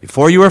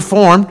 "Before you were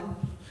formed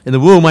in the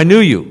womb, I knew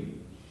you."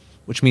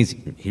 Which means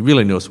he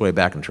really knew us way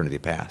back in eternity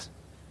past.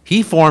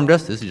 He formed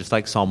us. This is just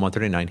like Psalm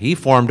 139. He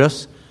formed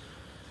us.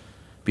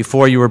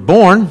 "Before you were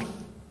born,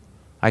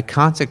 I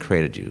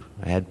consecrated you.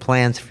 I had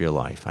plans for your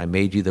life. I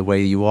made you the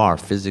way you are,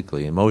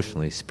 physically,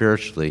 emotionally,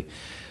 spiritually,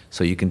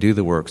 so you can do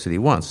the works that he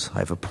wants.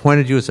 I've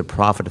appointed you as a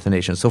prophet of the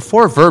nations." So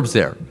 4 verbs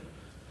there.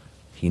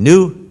 He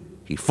knew,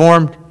 he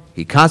formed,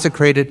 he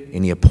consecrated,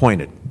 and he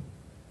appointed.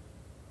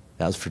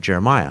 That was for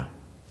Jeremiah.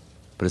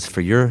 But it's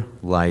for your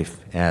life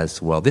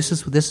as well. This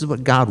is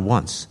what God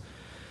wants.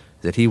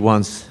 That he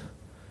wants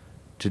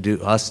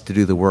us to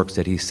do the works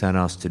that he sent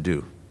us to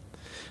do.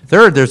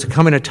 Third, there's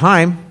coming a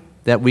time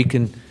that we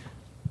can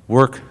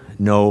work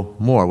no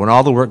more. When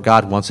all the work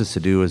God wants us to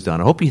do is done.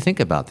 I hope you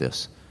think about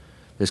this.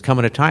 There's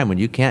coming a time when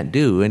you can't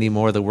do any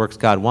more of the works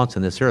God wants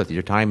on this earth.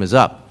 Your time is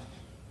up.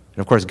 And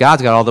of course,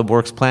 God's got all the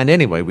works planned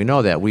anyway. We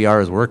know that. We are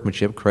his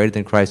workmanship, created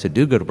in Christ to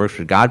do good works,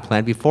 for God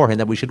planned beforehand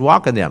that we should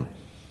walk in them.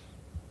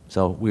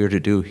 So we are to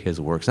do his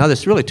works. Now,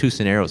 there's really 2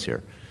 scenarios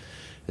here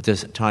at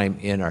this time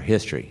in our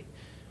history.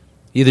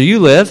 Either you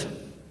live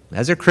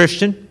as a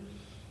Christian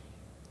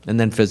and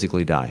then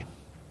physically die.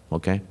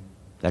 Okay?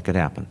 That could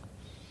happen.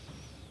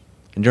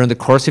 And during the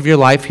course of your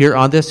life here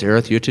on this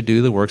earth, you're to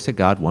do the works that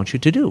God wants you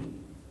to do.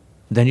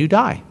 Then you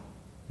die.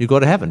 You go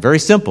to heaven. Very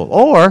simple.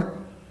 Or,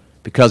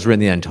 because we're in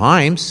the end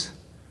times,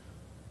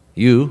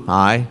 you,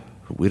 I,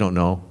 we don't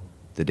know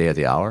the day or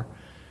the hour,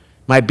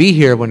 might be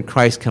here when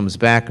Christ comes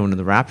back and when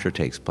the rapture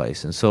takes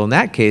place. And so in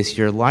that case,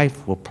 your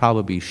life will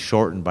probably be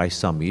shortened by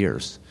some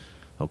years.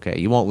 Okay?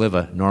 You won't live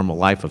a normal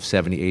life of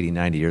 70, 80,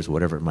 90 years,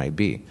 whatever it might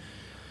be.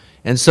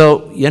 And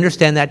so you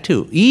understand that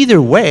too.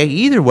 Either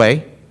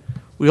way,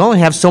 we only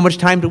have so much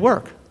time to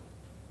work.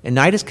 And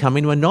night is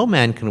coming when no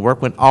man can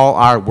work, when all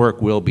our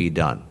work will be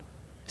done.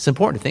 It's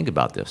important to think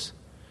about this.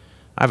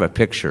 I have a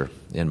picture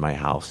in my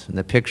house, and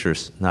the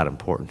picture's not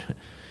important.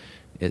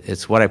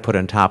 It's what I put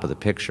on top of the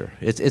picture.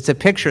 It's a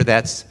picture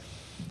that's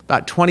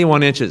about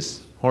 21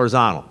 inches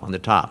horizontal on the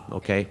top,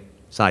 okay,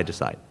 side to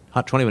side,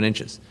 21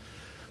 inches.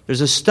 There's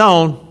a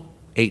stone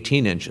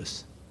 18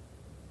 inches.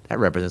 That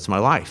represents my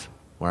life,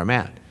 where I'm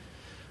at.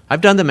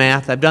 I've done the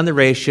math. I've done the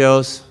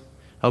ratios.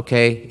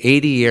 Okay,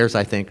 80 years,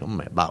 I think,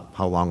 about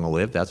how long I'll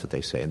live. That's what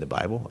they say in the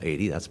Bible.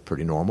 80, that's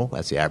pretty normal.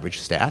 That's the average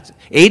stats.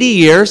 80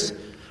 years,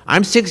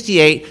 I'm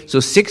 68, so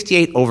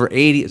 68 over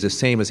 80 is the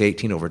same as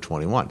 18 over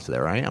 21. So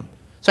there I am.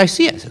 So I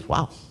see it. I said,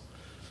 wow,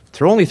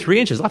 there are only 3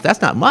 inches left.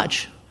 That's not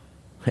much.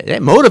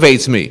 That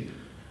motivates me.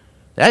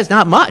 That is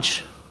not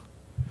much.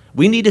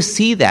 We need to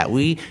see that.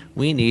 We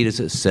need, as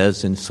it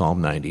says in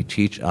Psalm 90,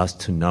 teach us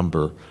to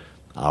number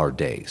our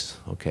days.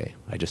 Okay,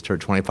 I just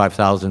heard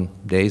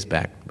 25,000 days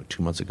back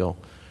 2 months ago,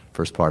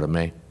 first part of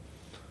May.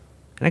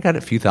 And I got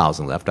a few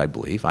thousand left, I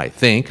believe. I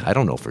think. I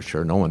don't know for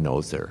sure. No one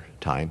knows their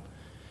time.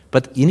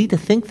 But you need to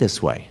think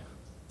this way,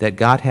 that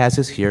God has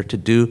us here to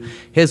do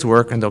his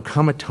work, and there'll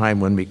come a time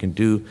when we can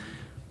do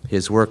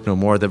his work no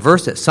more. The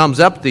verse that sums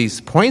up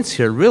these points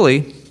here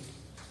really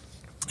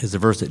is the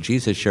verse that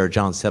Jesus shared,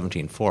 John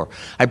 17:4.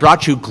 I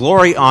brought you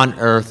glory on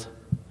earth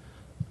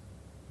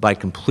by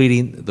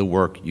completing the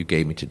work you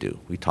gave me to do.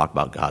 We talk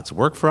about God's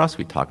work for us.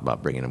 We talk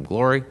about bringing him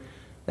glory.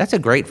 That's a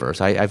great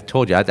verse. I've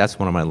told you, that's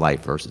one of my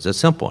life verses. It's a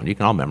simple one. You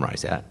can all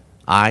memorize that.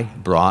 I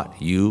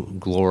brought you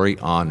glory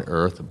on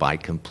earth by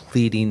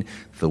completing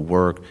the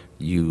work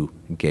you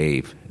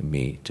gave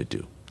me to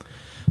do.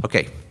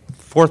 Okay,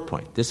 fourth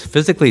point. This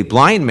physically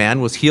blind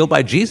man was healed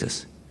by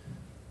Jesus.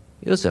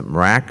 It was a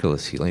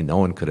miraculous healing. No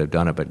one could have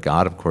done it but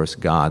God. Of course,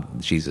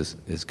 God, Jesus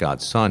is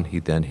God's son. He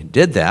then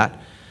did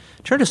that.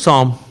 Turn to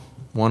Psalm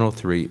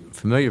 103.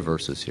 Familiar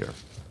verses here.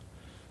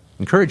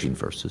 Encouraging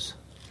verses.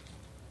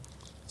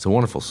 It's a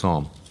wonderful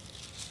psalm.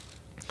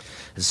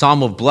 It's a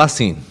psalm of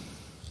blessing.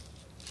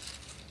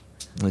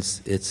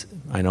 It's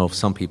I know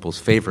some people's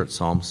favorite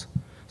psalm.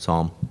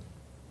 I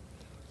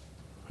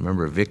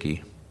remember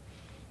Vicky,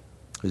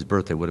 whose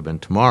birthday would have been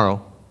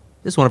tomorrow.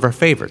 This is one of her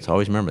favorites.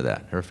 Always remember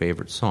that, her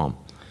favorite psalm.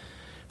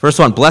 First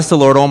one, bless the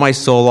Lord, O my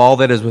soul, all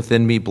that is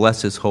within me,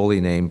 bless his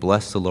holy name.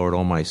 Bless the Lord,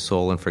 O my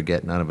soul, and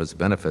forget none of his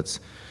benefits,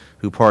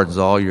 who pardons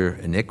all your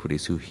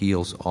iniquities, who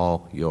heals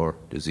all your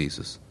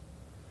diseases.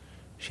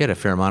 She had a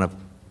fair amount of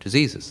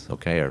diseases,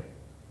 okay, or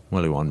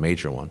really one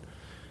major one.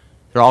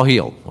 They're all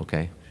healed,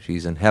 okay.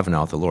 She's in heaven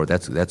now with the Lord.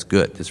 That's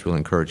good. That's really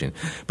encouraging.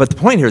 But the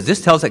point here is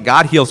this tells that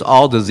God heals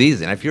all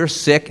diseases. And if you're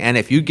sick and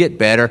if you get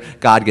better,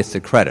 God gets the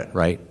credit,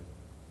 right?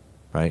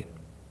 Right?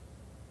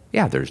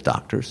 Yeah, there's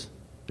doctors.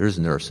 There's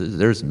nurses,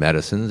 there's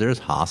medicines, there's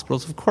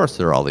hospitals. Of course,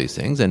 there are all these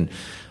things. And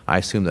I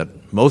assume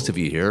that most of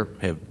you here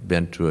have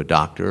been to a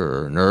doctor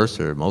or a nurse,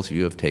 or most of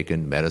you have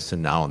taken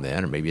medicine now and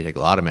then, or maybe you take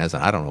a lot of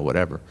medicine, I don't know,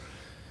 whatever.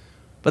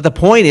 But the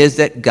point is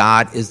that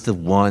God is the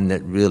one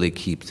that really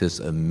keeps this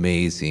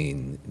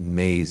amazing,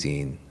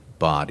 amazing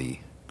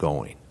body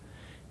going.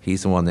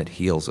 He's the one that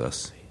heals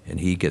us, and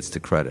he gets the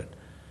credit.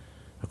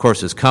 Of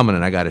course, it's coming,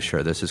 and I got to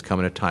share this, is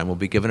coming a time we'll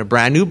be given a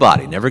brand new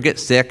body. Never get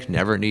sick,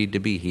 never need to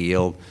be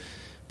healed.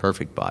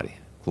 Perfect body,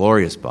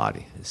 glorious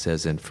body. It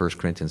says in 1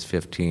 Corinthians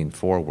 15,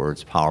 4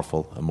 words,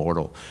 powerful,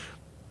 immortal,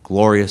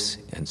 glorious,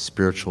 and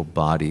spiritual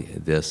body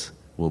this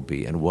will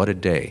be. And what a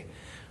day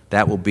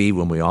that will be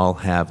when we all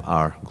have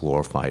our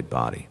glorified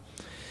body.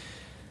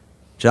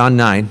 John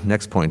 9,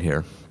 next point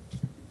here.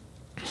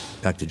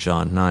 Back to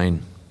John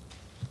 9.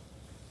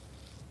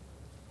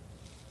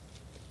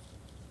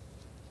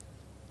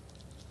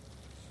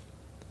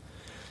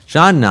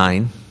 John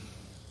 9,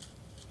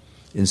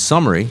 in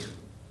summary,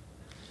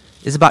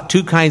 is about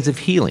two kinds of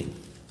healing.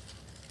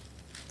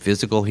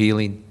 Physical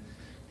healing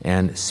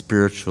and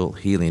spiritual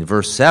healing.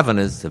 Verse 7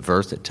 is the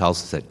verse that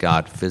tells us that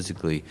God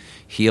physically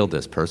healed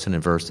this person,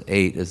 and verse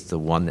 8 is the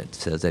one that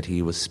says that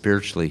he was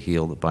spiritually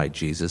healed by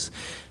Jesus.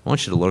 I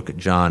want you to look at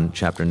John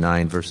chapter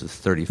 9, verses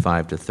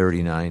 35 to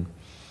 39.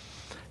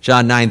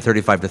 John 9,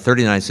 35 to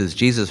 39 says,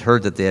 Jesus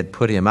heard that they had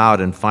put him out,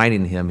 and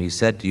finding him, he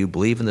said, do you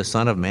believe in the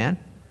Son of Man?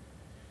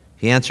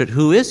 He answered,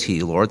 who is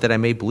he, Lord, that I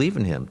may believe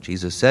in him?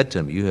 Jesus said to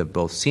him, you have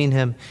both seen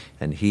him,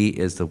 and he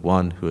is the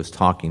one who is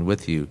talking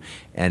with you.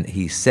 And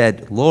he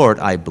said, Lord,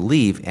 I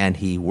believe, and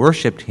he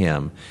worshipped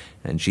him.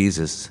 And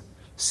Jesus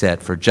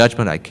said, for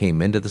judgment I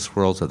came into this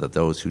world, so that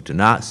those who do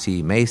not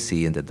see may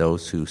see, and that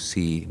those who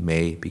see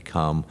may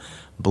become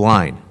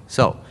blind.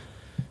 So,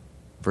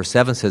 verse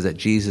 7 says that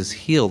Jesus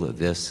healed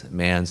this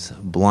man's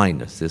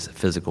blindness, this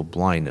physical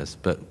blindness,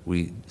 but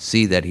we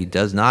see that he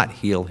does not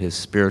heal his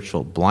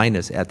spiritual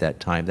blindness at that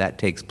time. That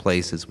takes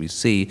place, as we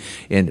see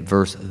in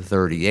verse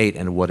 38,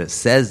 and what it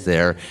says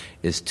there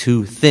is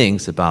two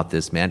things about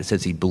this man. It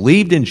says he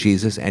believed in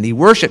Jesus and he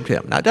worshiped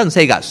him. Now, it doesn't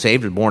say he got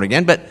saved or born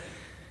again, but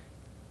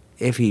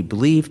if he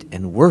believed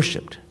and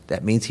worshiped,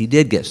 that means he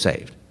did get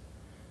saved.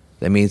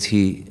 That means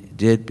he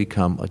did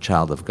become a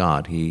child of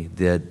God. He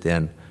did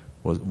then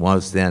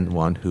was then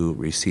one who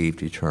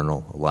received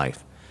eternal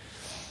life.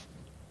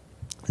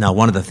 Now,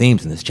 one of the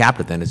themes in this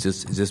chapter then is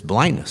this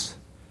blindness,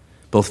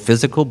 both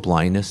physical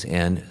blindness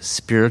and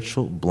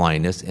spiritual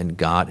blindness, and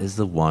God is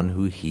the one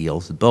who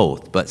heals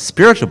both. But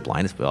spiritual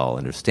blindness, we all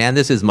understand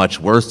this, is much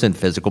worse than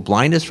physical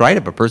blindness, right?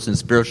 If a person is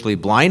spiritually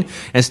blind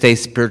and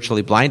stays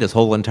spiritually blind his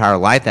whole entire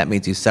life, that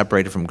means he's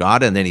separated from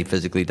God, and then he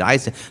physically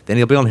dies, then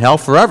he'll be in hell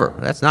forever.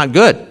 That's not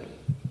good.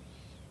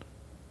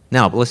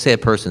 Now, but let's say a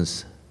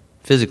person's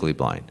physically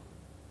blind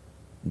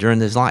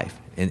during his life,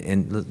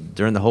 and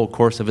during the whole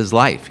course of his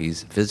life,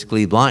 he's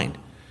physically blind.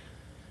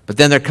 But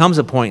then there comes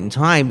a point in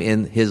time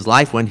in his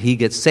life when he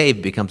gets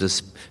saved,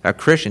 becomes a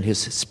Christian, his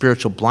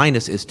spiritual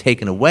blindness is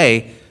taken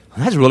away.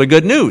 Well, that's really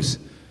good news.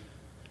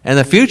 And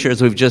the future,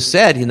 as we've just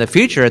said, in the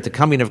future, at the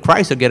coming of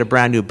Christ, you'll get a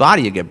brand new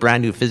body, you'll get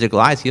brand new physical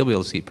eyes, he'll be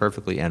able to see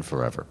perfectly and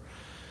forever.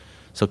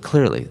 So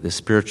clearly, the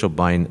spiritual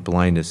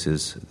blindness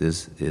is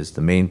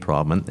the main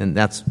problem, and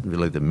that's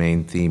really the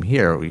main theme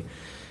here.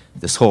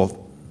 This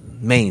whole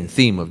main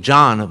theme of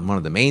John, one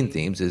of the main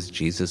themes, is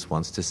Jesus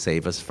wants to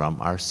save us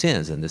from our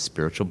sins, and this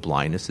spiritual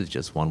blindness is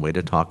just one way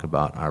to talk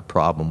about our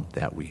problem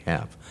that we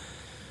have.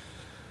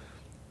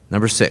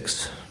 Number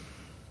 6,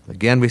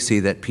 again we see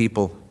that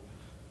people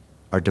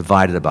are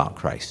divided about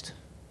Christ.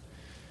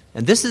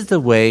 And this is the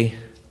way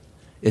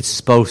it's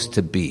supposed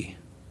to be.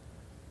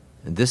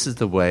 And this is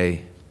the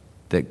way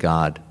that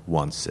God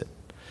wants it.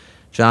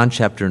 John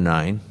chapter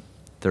 9,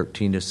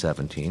 13 to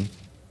 17.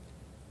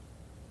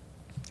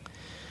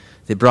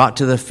 They brought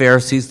to the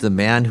Pharisees the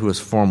man who was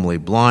formerly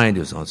blind. It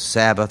was on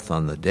Sabbath,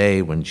 on the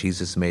day when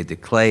Jesus made the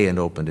clay and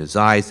opened his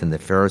eyes, and the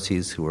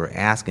Pharisees who were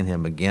asking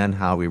him again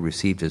how he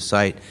received his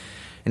sight.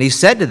 And he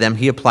said to them,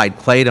 he applied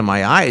clay to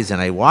my eyes,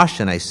 and I washed,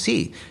 and I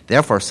see.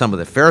 Therefore some of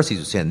the Pharisees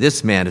were saying,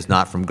 this man is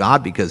not from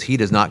God, because he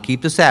does not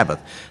keep the Sabbath.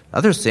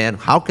 Others said,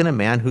 how can a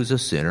man who's a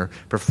sinner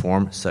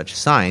perform such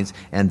signs?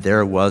 And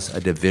there was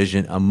a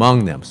division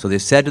among them. So they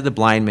said to the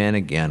blind man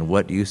again,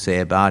 what do you say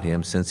about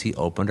him, since he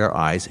opened our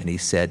eyes? And he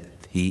said,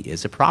 he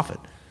is a prophet.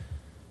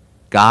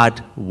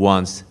 God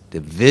wants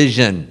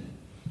division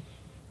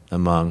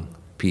among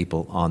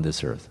people on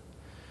this earth.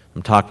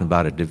 I'm talking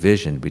about a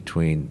division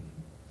between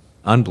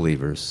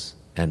unbelievers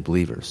and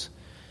believers.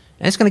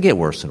 And it's going to get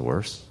worse and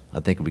worse. I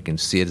think we can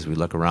see it as we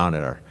look around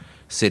at our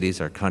cities,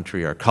 our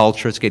country, our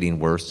culture. It's getting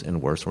worse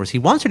and worse and worse. He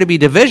wants there to be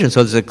division,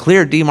 so there's a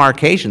clear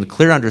demarcation, a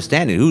clear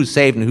understanding who's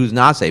saved and who's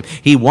not saved.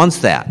 He wants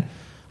that.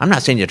 I'm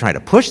not saying you're trying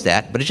to push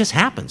that, but it just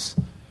happens.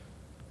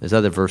 There's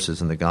other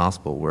verses in the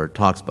gospel where it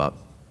talks about,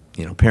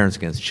 parents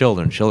against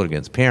children, children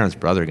against parents,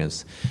 brother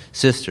against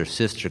sister,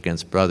 sister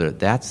against brother.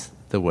 That's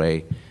the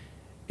way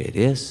it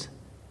is,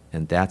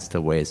 and that's the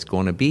way it's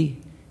going to be.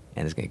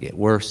 And it's going to get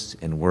worse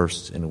and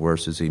worse and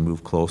worse as we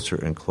move closer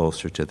and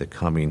closer to the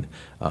coming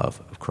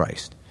of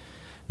Christ.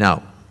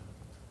 Now,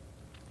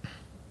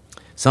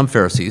 some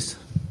Pharisees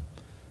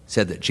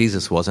said that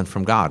Jesus wasn't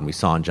from God. And we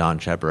saw in John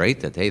chapter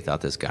 8 that they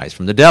thought this guy's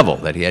from the devil,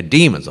 that he had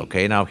demons.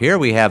 Okay, now here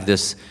we have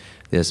this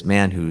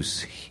man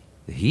who's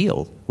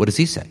healed. What does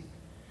he say?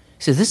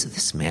 He says,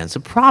 this man's a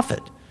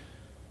prophet.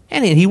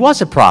 And he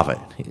was a prophet.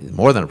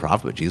 More than a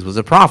prophet, but Jesus was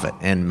a prophet.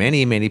 And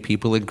many, many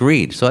people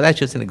agreed. So that's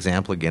just an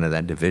example, again, of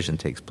that division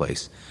takes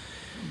place.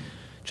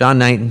 John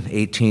 9,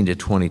 18 to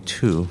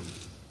 22.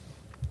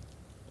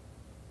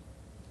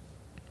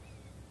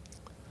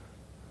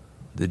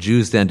 The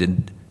Jews then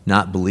did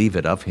not believe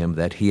it of him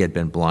that he had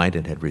been blind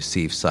and had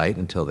received sight,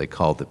 until they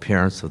called the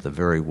parents of the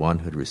very one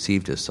who had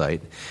received his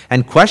sight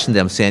and questioned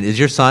them, saying, is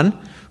your son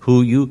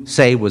who you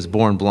say was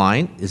born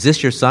blind? Is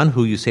this your son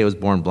who you say was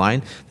born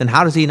blind? Then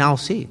how does he now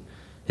see?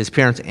 His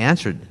parents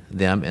answered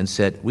them and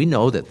said, we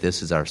know that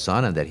this is our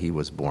son and that he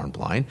was born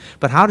blind.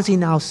 But how does he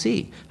now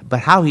see? But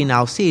how he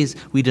now sees,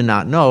 we do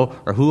not know,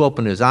 or who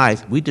opened his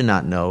eyes, we do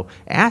not know.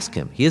 Ask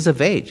him. He is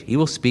of age. He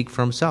will speak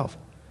for himself.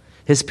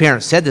 His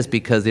parents said this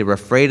because they were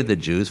afraid of the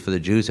Jews, for the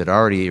Jews had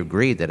already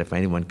agreed that if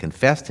anyone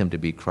confessed him to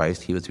be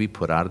Christ, he was to be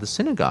put out of the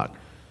synagogue.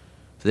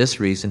 For this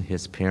reason,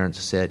 his parents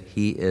said,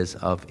 he is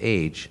of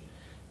age.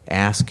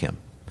 Ask him.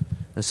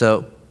 And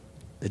so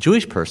the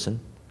Jewish person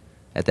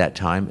at that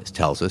time, it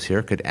tells us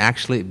here, could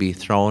actually be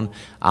thrown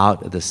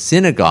out of the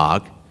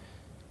synagogue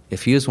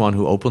if he was one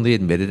who openly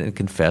admitted and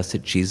confessed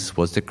that Jesus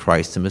was the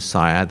Christ, the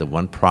Messiah, the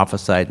one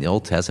prophesied in the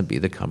Old Testament be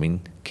the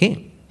coming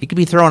king. He could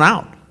be thrown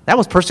out. That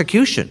was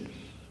persecution.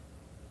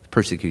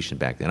 Persecution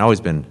back then.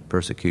 Always been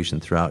persecution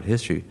throughout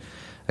history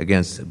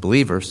against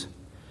believers.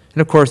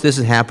 And of course, this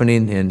is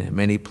happening in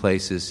many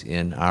places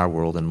in our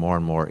world, and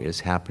more is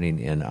happening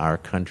in our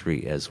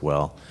country as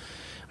well.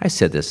 I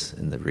said this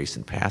in the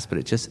recent past, but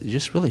it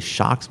just really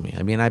shocks me.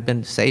 I mean, I've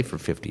been saved for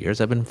 50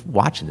 years. I've been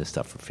watching this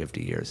stuff for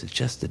 50 years. It's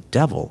just the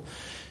devil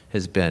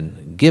has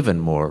been given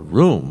more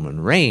room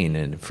and reign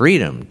and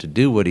freedom to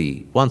do what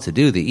he wants to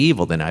do, the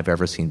evil, than I've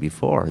ever seen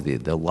before.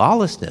 The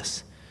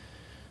lawlessness,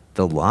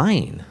 the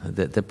lying,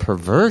 the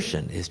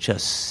perversion is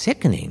just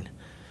sickening.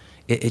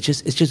 It's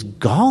just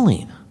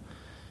galling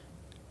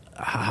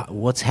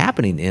what's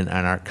happening in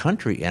our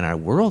country and our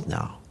world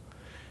now.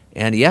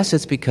 And yes,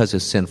 it's because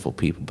of sinful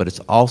people, but it's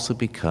also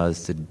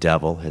because the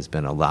devil has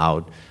been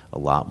allowed a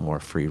lot more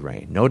free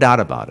reign. No doubt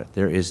about it.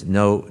 There is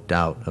no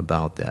doubt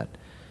about that.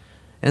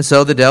 And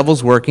so the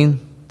devil's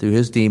working through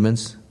his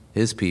demons,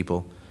 his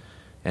people,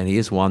 and he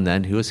is one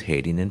then who is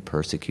hating and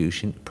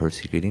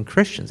persecuting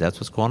Christians. That's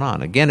what's going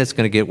on. Again, it's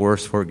going to get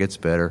worse before it gets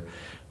better.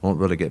 Won't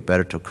really get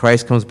better till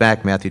Christ comes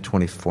back. Matthew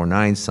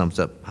 24:9 sums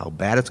up how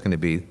bad it's going to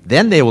be.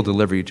 Then they will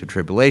deliver you to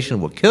tribulation,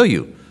 will kill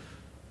you.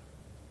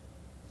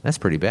 That's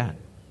pretty bad.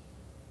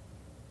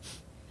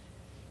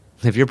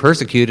 If you're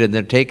persecuted and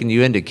they're taking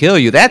you in to kill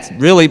you, that's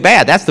really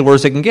bad. That's the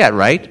worst it can get,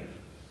 right?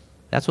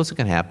 That's what's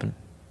going to happen.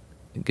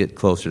 Get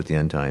closer to the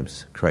end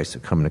times.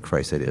 Christ, coming to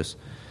Christ, that is.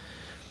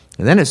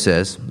 And then it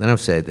says, then I'll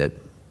say that,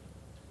 it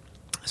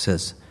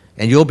says,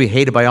 and you'll be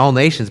hated by all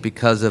nations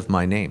because of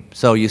my name.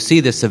 So you see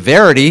the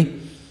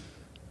severity,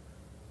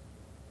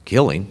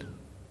 killing,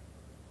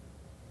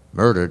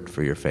 murdered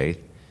for your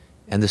faith,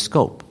 and the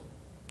scope.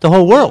 The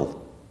whole world.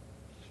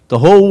 The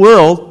whole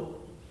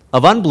world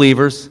of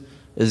unbelievers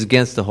is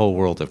against the whole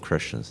world of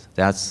Christians.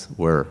 That's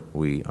where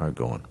we are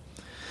going.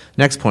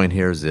 Next point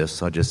here is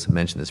this. I'll just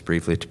mention this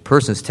briefly. A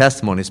person's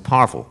testimony is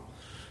powerful.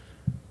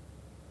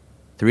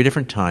 3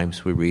 different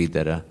times we read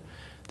that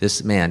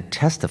this man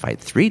testified.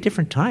 3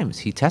 different times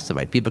he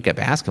testified. People kept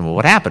asking, well,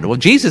 what happened? Well,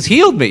 Jesus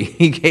healed me.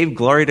 He gave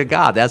glory to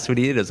God. That's what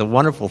he did. It's a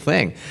wonderful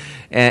thing.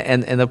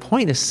 And the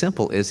point is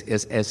simple, is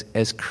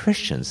as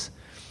Christians,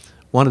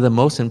 one of the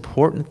most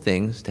important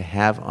things to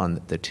have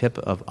on the tip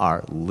of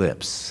our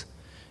lips,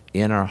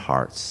 in our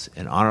hearts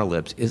and on our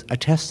lips, is a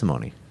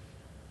testimony.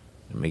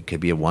 It could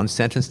be a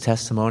 1-sentence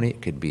testimony.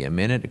 It could be a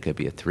minute. It could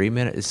be a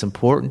 3-minute. It's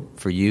important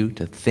for you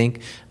to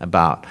think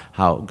about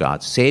how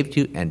God saved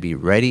you and be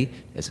ready,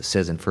 as it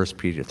says in 1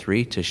 Peter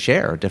 3, to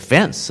share a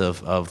defense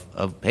of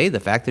hey, the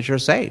fact that you're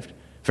saved.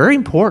 Very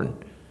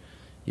important.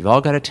 You've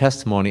all got a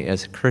testimony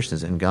as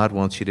Christians, and God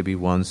wants you to be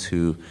ones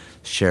who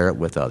share it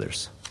with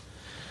others.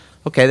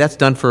 Okay, that's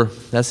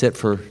it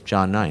for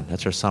John 9.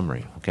 That's our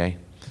summary, okay?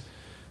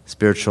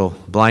 Spiritual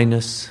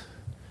blindness,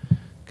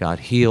 God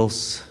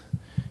heals,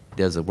 He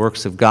does the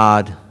works of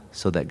God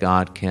so that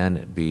God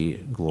can be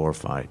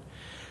glorified.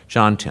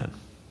 John 10.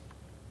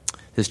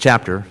 This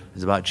chapter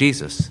is about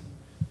Jesus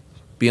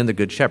being the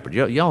good shepherd.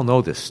 You all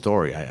know this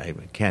story. I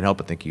can't help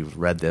but think you've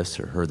read this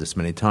or heard this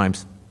many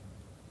times.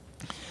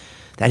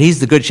 That he's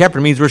the good shepherd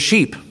means we're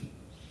sheep.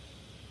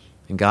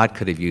 And God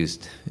could have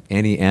used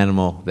any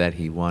animal that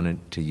he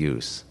wanted to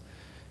use.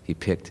 He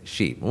picked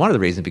sheep. One of the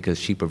reasons, because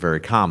sheep are very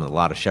common. A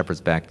lot of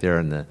shepherds back there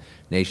in the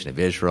nation of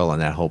Israel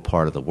and that whole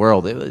part of the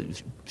world, it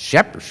was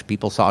shepherds.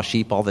 People saw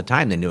sheep all the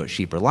time. They knew what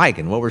sheep were like.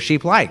 And what were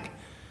sheep like?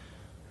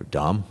 They're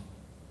dumb,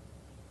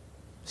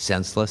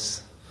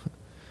 senseless,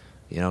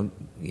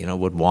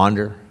 would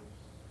wander,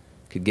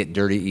 could get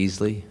dirty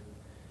easily,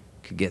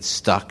 could get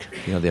stuck.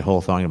 The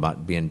whole thing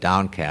about being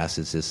downcast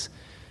is this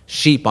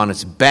sheep on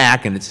its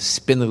back and its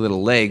spindly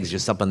little legs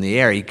just up in the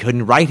air. He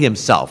couldn't right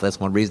himself. That's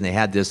one reason they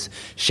had this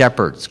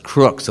shepherd's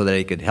crook, so that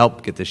he could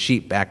help get the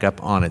sheep back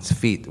up on its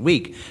feet.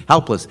 Weak,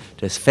 helpless,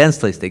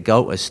 defenseless, they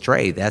go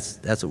astray. That's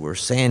what we're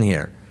saying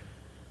here.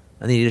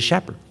 And they need a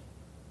shepherd,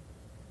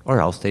 or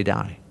else they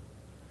die.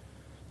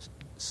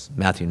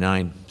 Matthew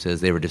 9 says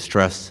they were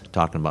distressed,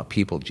 talking about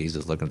people.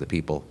 Jesus looking at the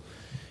people.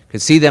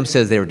 Could see them,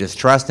 says they were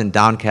distressed and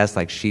downcast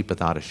like sheep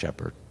without a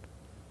shepherd.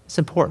 It's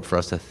important for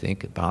us to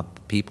think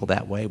about people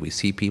that way. We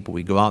see people,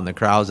 we go out in the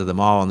crowds of the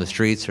mall, on the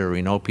streets, or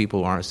we know people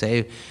who aren't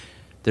saved.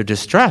 They're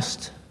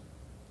distressed.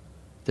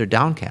 They're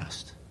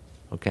downcast,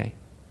 okay?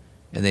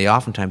 And they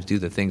oftentimes do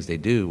the things they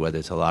do, whether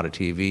it's a lot of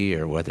TV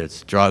or whether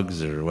it's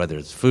drugs or whether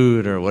it's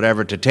food or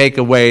whatever, to take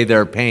away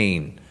their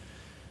pain.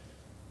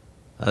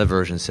 Other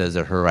version says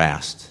they're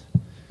harassed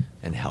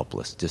and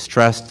helpless.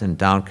 Distressed and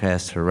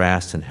downcast,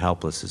 harassed and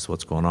helpless is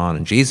what's going on.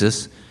 And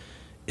Jesus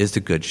is the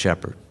good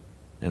shepherd.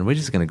 And we're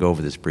just going to go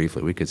over this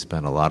briefly. We could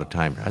spend a lot of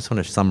time. I just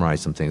want to summarize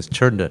some things.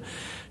 Turn to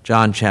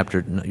John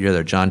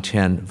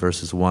 10,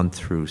 verses 1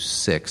 through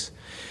 6.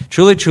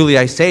 Truly, truly,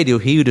 I say to you,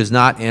 he who does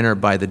not enter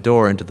by the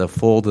door into the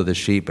fold of the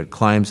sheep, but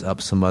climbs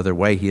up some other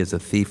way, he is a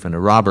thief and a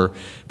robber.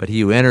 But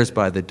he who enters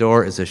by the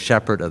door is a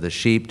shepherd of the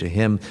sheep. To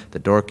him the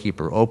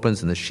doorkeeper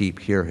opens, and the sheep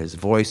hear his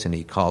voice, and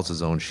he calls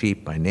his own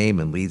sheep by name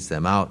and leads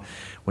them out.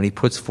 When he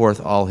puts forth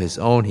all his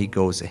own, he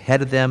goes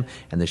ahead of them,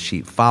 and the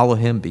sheep follow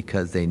him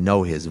because they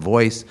know his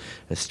voice.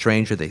 A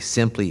stranger they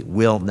simply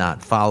will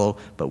not follow,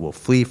 but will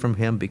flee from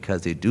him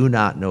because they do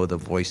not know the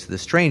voice of the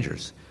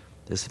strangers.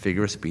 This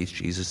figure of speech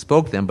Jesus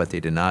spoke to them, but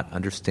they did not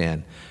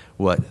understand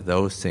what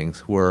those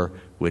things were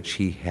which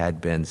he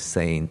had been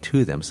saying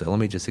to them. So let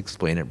me just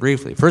explain it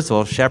briefly. First of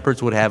all,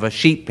 shepherds would have a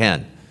sheep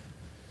pen.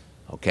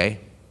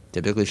 Okay?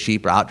 Typically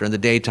sheep are out during the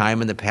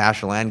daytime in the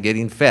pasture land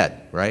getting fed,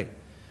 right?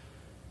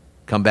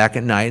 Come back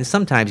at night, and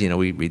sometimes,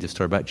 we read the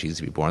story about Jesus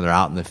being born. They're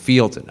out in the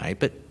fields at night,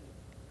 but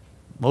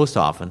most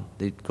often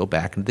they go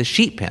back into the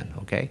sheep pen,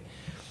 okay?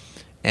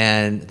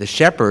 And the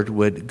shepherd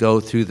would go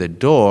through the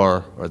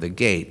door or the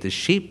gate. The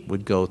sheep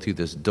would go through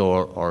this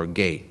door or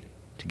gate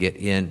to get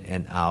in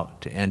and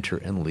out, to enter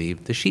and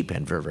leave the sheep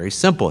pen. Very, very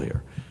simple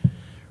here.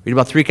 Read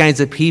about 3 kinds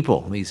of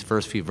people in these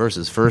first few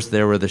verses. First,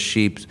 there were the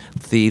sheep,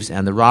 thieves,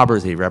 and the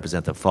robbers. They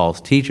represent the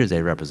false teachers.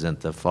 They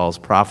represent the false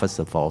prophets,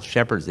 the false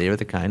shepherds. They are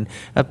the kind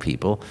of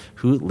people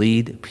who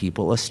lead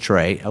people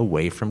astray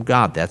away from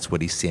God. That's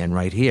what he's saying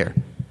right here.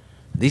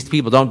 These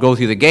people don't go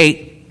through the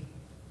gate.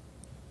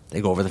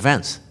 They go over the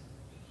fence.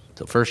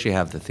 So first you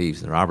have the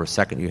thieves and the robbers.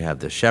 Second, you have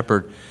the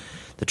shepherd.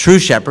 The true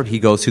shepherd, he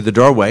goes through the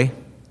doorway.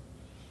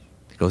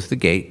 He goes through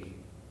the gate.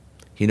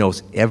 He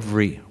knows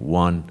every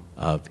one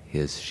of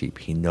his sheep.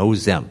 He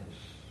knows them.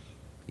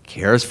 He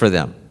cares for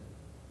them.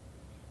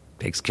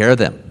 Takes care of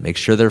them.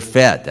 Makes sure they're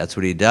fed. That's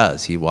what he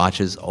does. He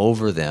watches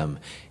over them.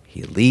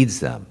 He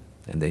leads them.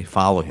 And they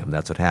follow him.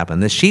 That's what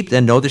happened. The sheep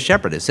then know the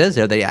shepherd. It says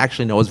there they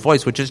actually know his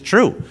voice, which is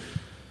true.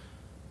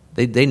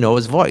 They know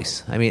his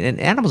voice. I mean, and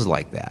animals are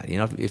like that. You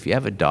know, if you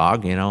have a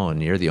dog, you know,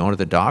 and you're the owner of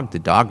the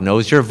dog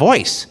knows your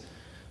voice.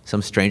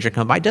 Some stranger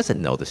comes by,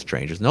 doesn't know the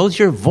strangers, knows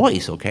your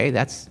voice, okay?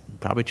 That's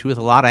probably true with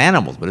a lot of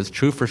animals, but it's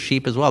true for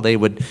sheep as well. They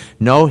would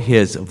know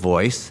his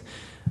voice.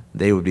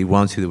 They would be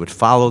ones who would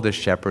follow the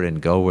shepherd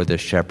and go where the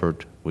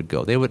shepherd would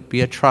go. They would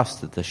be a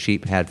trust that the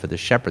sheep had for the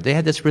shepherd. They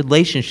had this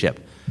relationship.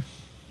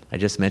 I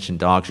just mentioned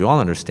dogs. You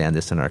all understand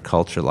this in our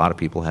culture. A lot of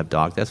people have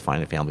dogs. That's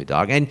fine, a family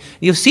dog. And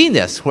you've seen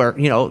this where,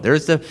 you know,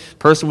 there's the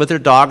person with their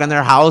dog in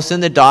their house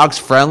and the dog's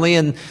friendly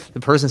and the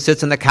person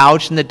sits on the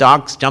couch and the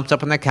dog jumps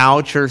up on the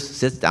couch or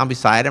sits down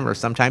beside him, or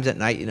sometimes at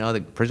night, you know,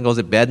 the person goes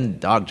to bed and the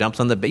dog jumps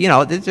on the bed. You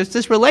know, there's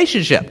this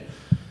relationship.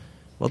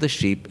 Well, the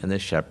sheep and the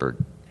shepherd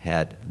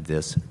had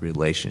this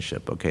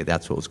relationship. Okay,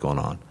 that's what was going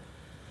on.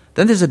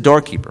 Then there's a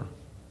doorkeeper.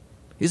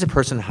 He's a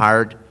person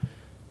hired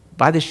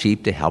by the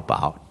sheep to help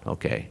out,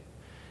 okay?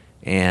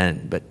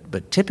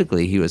 But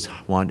typically he was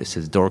one, it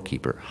says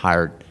doorkeeper,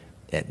 hired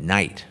at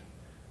night.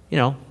 You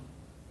know,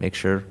 make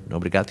sure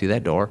nobody got through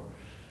that door.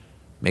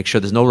 Make sure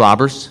there's no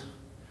robbers.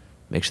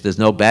 Make sure there's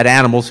no bad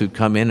animals who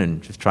come in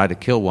and just try to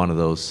kill one of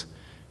those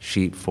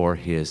sheep for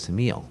his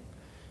meal.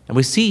 And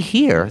we see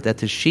here that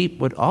the sheep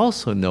would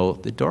also know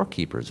the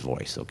doorkeeper's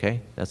voice, okay?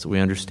 That's what we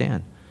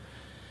understand.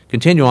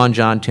 Continue on,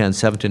 John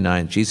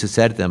 10:7-9. Jesus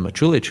said to them,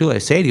 "Truly, truly, I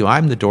say to you, I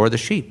am the door of the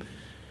sheep.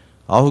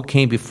 All who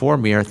came before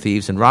me are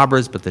thieves and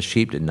robbers, but the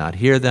sheep did not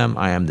hear them.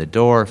 I am the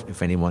door.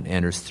 If anyone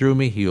enters through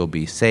me, he will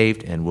be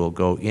saved and will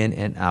go in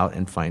and out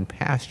and find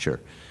pasture."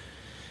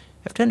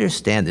 You have to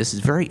understand, this is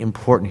very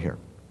important here.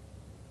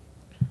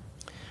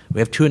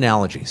 We have two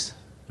analogies.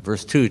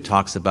 Verse 2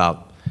 talks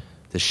about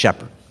the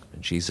shepherd.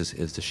 And Jesus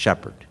is the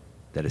shepherd.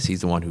 That is,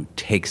 he's the one who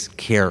takes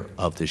care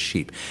of the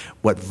sheep.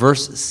 What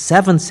verse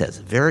 7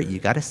 says, you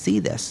got to see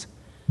this.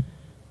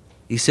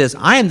 He says,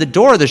 "I am the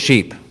door of the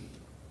sheep."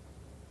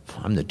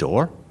 I'm the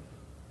door.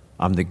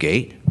 I'm the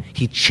gate.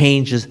 He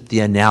changes the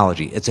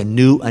analogy. It's a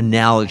new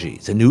analogy.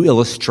 It's a new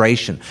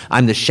illustration.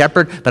 I'm the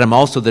shepherd, but I'm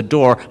also the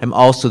door. I'm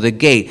also the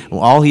gate. And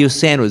all he was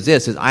saying was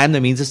this, is I am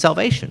the means of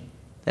salvation.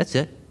 That's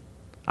it.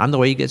 I'm the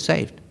way you get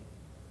saved.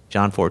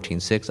 John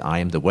 14:6, "I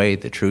am the way,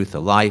 the truth,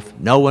 the life.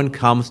 No one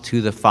comes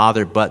to the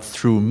Father but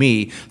through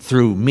me,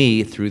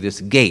 through this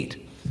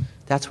gate."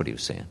 That's what he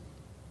was saying.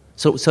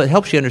 So it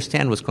helps you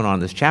understand what's going on in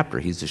this chapter.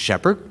 He's the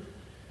shepherd,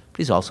 but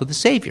he's also the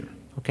Savior.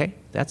 Okay?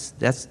 That's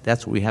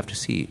what we have to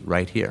see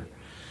right here.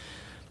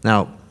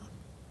 Now,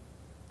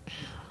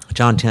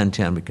 John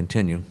 10:10, we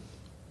continue.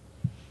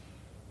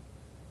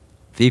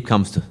 "Thief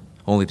comes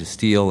only to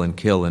steal and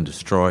kill and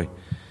destroy.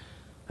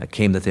 I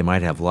came that they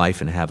might have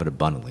life and have it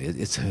abundantly."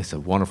 It's a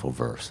wonderful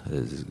verse.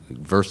 It's a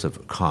verse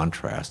of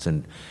contrast.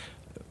 And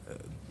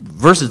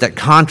verses that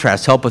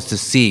contrast help us to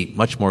see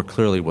much more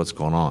clearly what's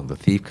going on. The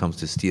thief comes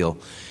to steal,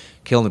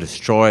 kill, and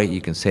destroy.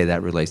 You can say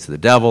that relates to the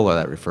devil, or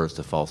that refers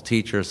to false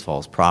teachers,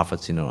 false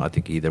prophets. You know, I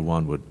think either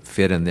one would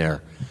fit in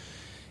there.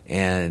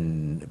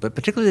 But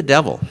particularly the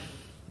devil.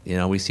 You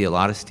know, we see a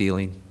lot of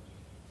stealing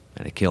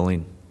and a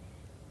killing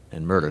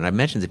and murder. And I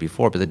mentioned it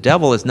before, but the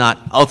devil is not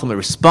ultimately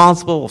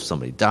responsible. If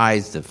somebody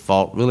dies, the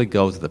fault really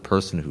goes to the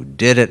person who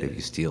did it, if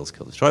he steals,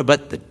 kills, destroys.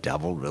 But the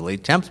devil really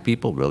tempts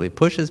people, really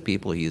pushes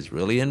people. He is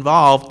really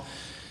involved,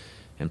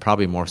 and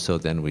probably more so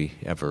than we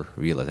ever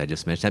realize. I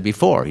just mentioned that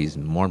before. He's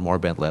more and more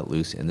been let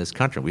loose in this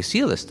country. We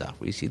see all this stuff.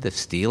 We see the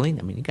stealing.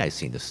 I mean, you guys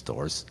seen the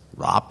stores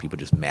rob, people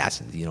just mass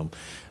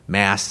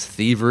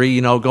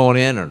thievery, going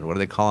in, or what do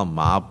they call them,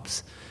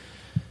 mobs.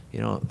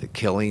 The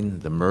killing,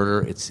 the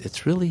murder,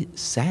 it's really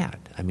sad.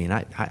 I mean,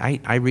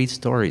 I read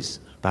stories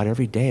about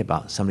every day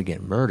about somebody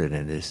getting murdered,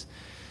 and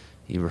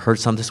you heard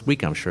some this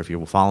week, I'm sure, if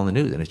you're following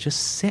the news, and it's just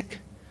sick.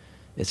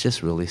 It's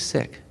just really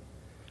sick.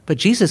 But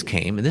Jesus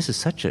came, and this is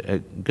such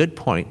a good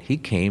point, he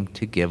came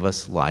to give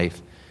us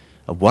life,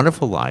 a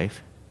wonderful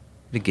life,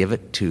 to give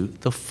it to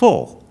the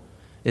full.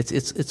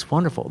 It's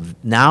wonderful,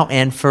 now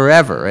and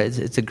forever.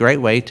 It's a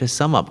great way to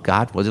sum up.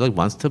 God really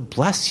wants to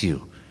bless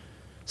you.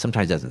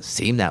 Sometimes it doesn't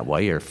seem that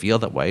way or feel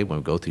that way when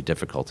we go through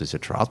difficulties or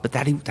trials, but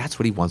that's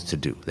what he wants to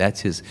do.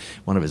 That's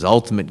one of his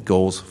ultimate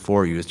goals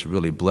for you, is to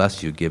really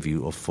bless you, give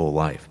you a full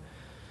life.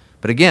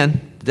 But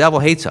again, the devil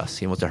hates us.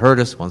 He wants to hurt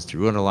us, wants to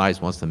ruin our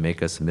lives, wants to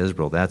make us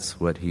miserable. That's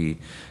what he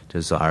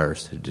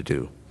desires to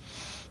do.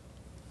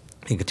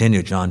 He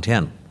continued, John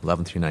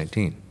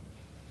 10:11-19.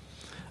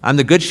 "I'm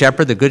the good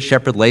shepherd. The good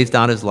shepherd lays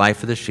down his life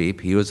for the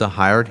sheep. He who is a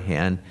hired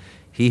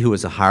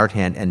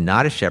hand and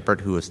not a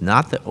shepherd, who is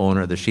not the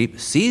owner of the sheep,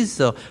 sees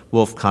the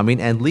wolf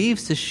coming and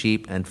leaves the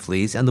sheep and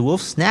flees, and the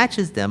wolf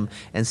snatches them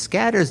and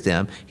scatters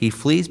them. He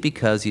flees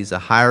because he's a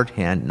hired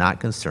hand, not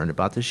concerned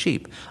about the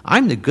sheep.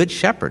 I'm the good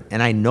shepherd,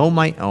 and I know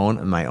my own,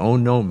 and my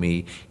own know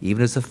me,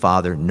 even as the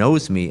Father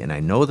knows me, and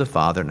I know the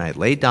Father, and I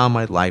lay down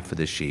my life for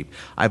the sheep.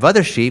 I have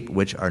other sheep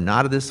which are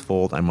not of this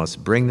fold. I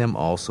must bring them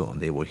also,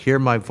 and they will hear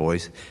my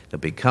voice. They'll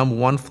become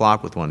one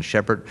flock with one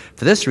shepherd.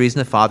 For this reason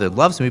the Father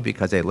loves me,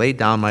 because I lay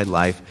down my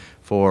life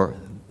for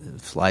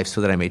life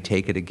so that I may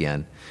take it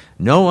again.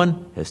 No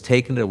one has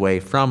taken it away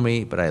from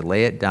me, but I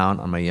lay it down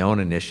on my own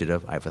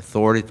initiative. I have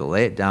authority to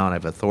lay it down. I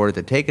have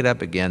authority to take it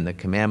up again. The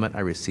commandment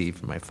I received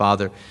from my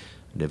Father.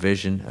 A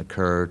division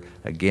occurred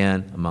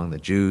again among the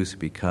Jews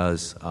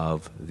because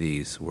of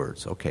these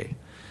words. Okay,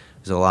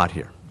 there's a lot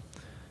here.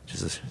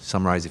 Just to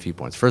summarize a few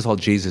points. First of all,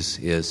 Jesus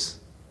is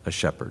a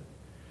shepherd.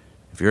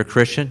 If you're a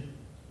Christian,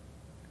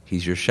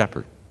 he's your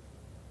shepherd.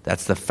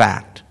 That's the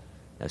fact.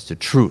 That's the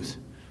truth.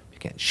 You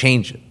can't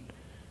change it.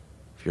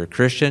 If you're a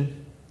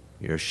Christian,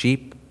 you're a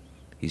sheep,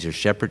 he's your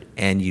shepherd,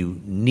 and you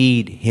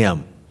need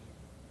him.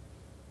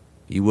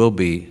 You will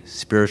be,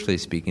 spiritually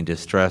speaking,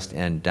 distressed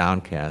and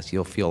downcast.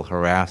 You'll feel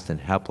harassed and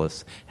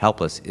helpless.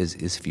 Helpless is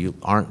if you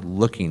aren't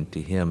looking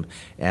to him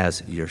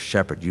as your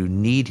shepherd. You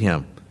need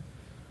him.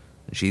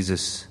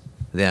 Jesus,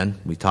 then,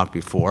 we talked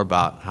before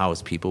about how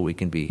as people we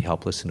can be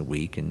helpless and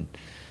weak and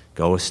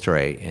go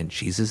astray. And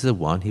Jesus is the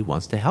one who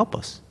wants to help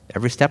us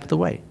every step of the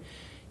way.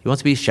 He wants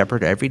to be a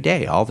shepherd every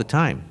day, all the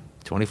time,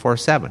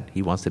 24/7.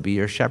 He wants to be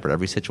your shepherd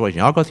every situation.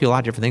 Y'all go through a lot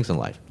of different things in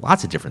life.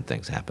 Lots of different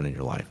things happen in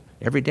your life.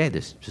 Every day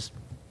there's just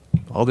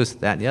all this,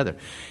 that, and the other.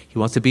 He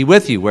wants to be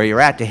with you where you're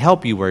at, to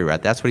help you where you're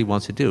at. That's what he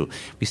wants to do.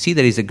 We see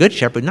that he's a good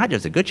shepherd, not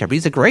just a good shepherd,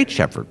 he's a great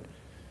shepherd.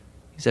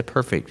 He's a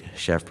perfect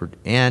shepherd.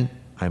 And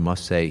I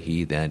must say,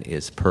 he then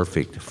is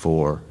perfect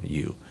for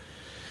you.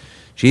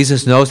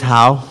 Jesus knows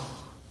how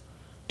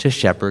to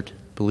shepherd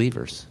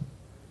believers.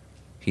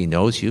 He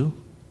knows you.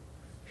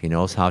 He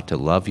knows how to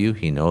love you.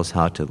 He knows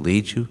how to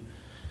lead you.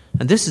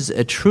 And this is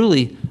a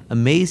truly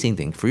amazing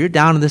thing. For you're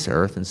down on this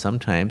earth, and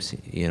sometimes,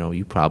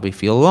 you probably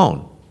feel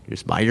alone. You're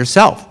just by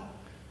yourself.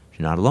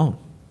 You're not alone.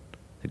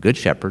 The Good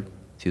Shepherd,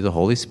 through the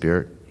Holy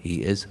Spirit,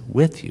 he is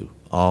with you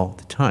all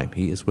the time.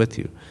 He is with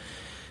you.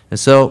 And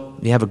so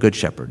you have a Good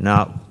Shepherd.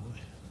 Now,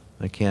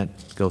 I can't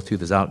go through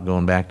this out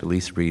going back to at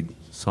least read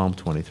Psalm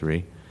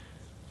 23,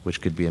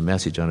 which could be a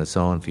message on its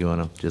own. If you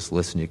want to just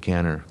listen, you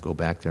can, or go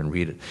back there and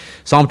read it.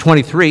 Psalm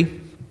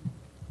 23,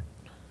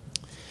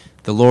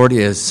 the Lord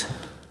is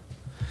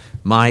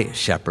my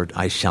shepherd,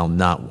 I shall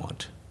not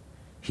want.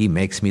 He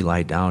makes me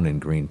lie down in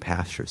green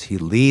pastures. He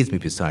leads me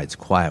beside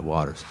quiet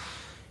waters.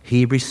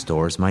 He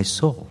restores my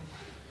soul.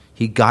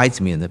 He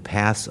guides me in the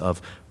paths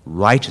of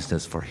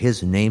righteousness for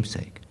his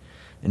namesake.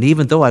 And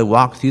even though I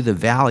walk through the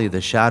valley of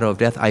the shadow of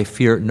death, I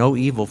fear no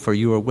evil, for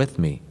you are with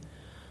me.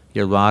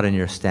 Your rod and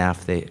your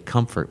staff, they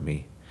comfort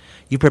me.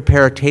 You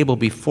prepare a table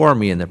before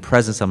me in the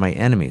presence of my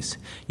enemies.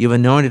 You have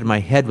anointed my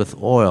head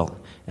with oil,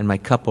 and my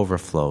cup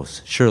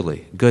overflows.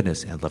 Surely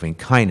goodness and loving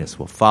kindness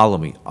will follow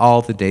me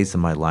all the days of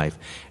my life,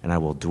 and I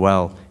will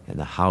dwell in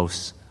the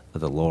house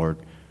of the Lord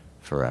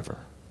forever.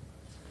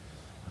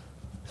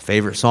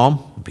 Favorite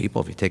psalm,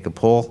 people, if you take a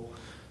poll,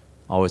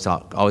 always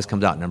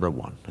comes out number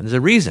one. And there's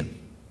a reason.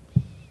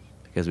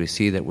 Because we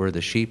see that we're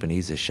the sheep and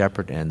he's the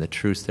shepherd, and the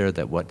truths there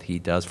that what he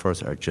does for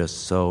us are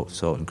just so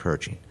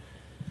encouraging.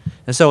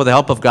 And so with the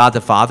help of God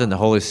the Father and the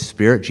Holy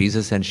Spirit,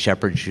 Jesus then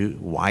shepherds you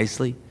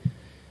wisely.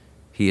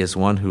 He is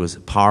one who is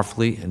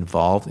powerfully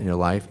involved in your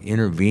life,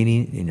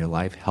 intervening in your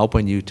life,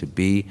 helping you to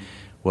be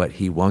what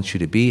he wants you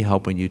to be,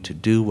 helping you to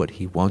do what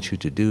he wants you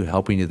to do,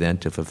 helping you then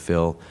to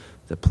fulfill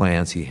the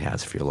plans he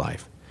has for your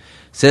life.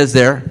 It says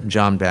there,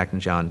 back in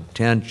John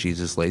 10,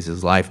 Jesus lays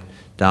his life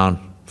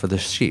down for the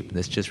sheep.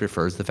 This just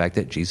refers to the fact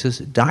that Jesus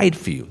died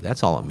for you.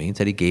 That's all it means,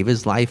 that he gave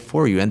his life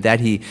for you. And that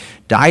he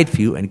died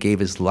for you and gave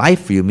his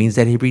life for you means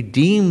that he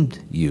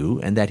redeemed you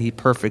and that he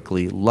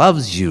perfectly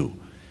loves you.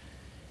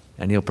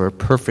 And he'll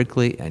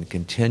perfectly and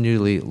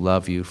continually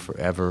love you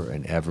forever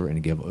and ever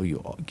and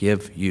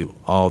give you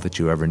all that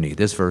you ever need.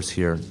 This verse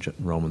here in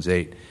Romans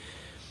 8.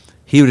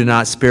 He who did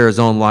not spare his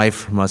own life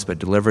from us but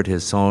delivered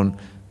his own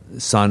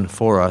Son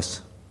for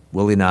us,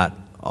 will he not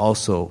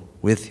also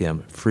with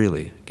him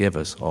freely give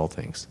us all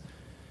things?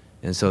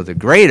 And so the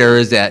greater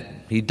is that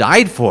he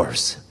died for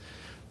us.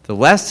 The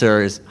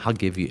lesser is, I'll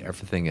give you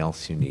everything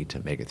else you need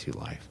to make it through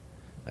life.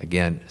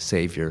 Again,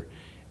 Savior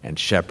and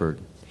Shepherd.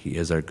 He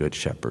is our good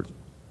shepherd.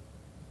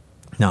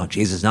 Now,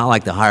 Jesus is not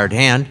like the hired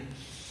hand.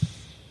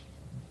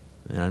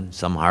 And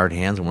some hired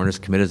hands weren't as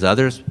committed as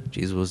others.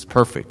 Jesus was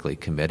perfectly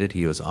committed.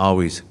 He was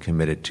always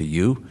committed to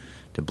you,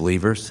 to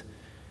believers.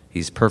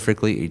 He's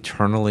perfectly,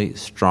 eternally,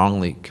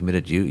 strongly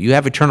committed to you. You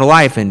have eternal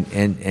life,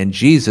 and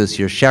Jesus,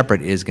 your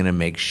shepherd, is going to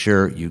make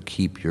sure you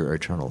keep your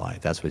eternal life.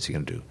 That's what he's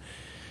going to do.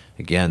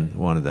 Again,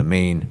 one of the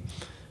main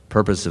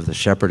purposes of the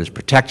shepherd is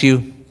protect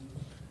you,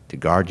 to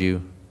guard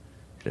you,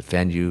 to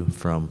defend you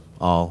from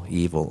all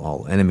evil,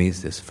 all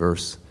enemies. This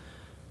verse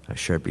I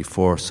shared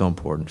before, so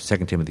important, 2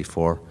 Timothy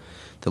 4.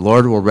 The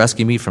Lord will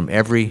rescue me from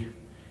every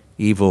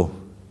evil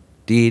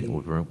deed,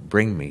 will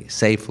bring me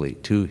safely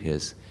to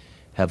his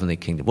heavenly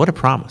kingdom. What a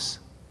promise.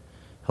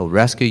 He'll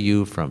rescue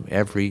you from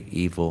every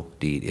evil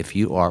deed. If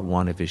you are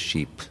one of his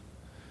sheep,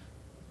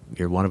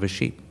 you're one of his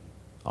sheep.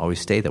 Always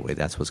stay that way.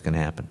 That's what's going to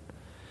happen.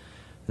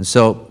 And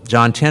so,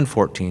 John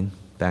 10:14,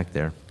 back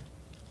there.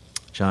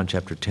 John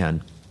chapter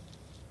 10.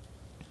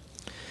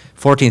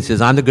 14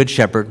 says, I'm the good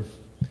shepherd,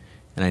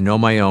 and I know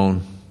my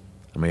own,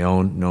 and my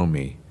own know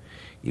me.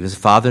 Even as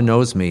the Father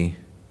knows me,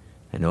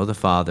 I know the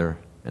Father,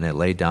 and I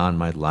lay down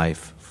my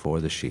life for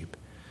the sheep.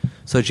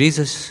 So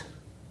Jesus,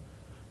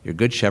 your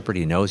good shepherd,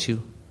 he knows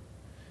you.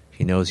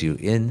 He knows you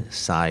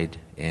inside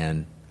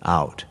and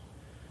out,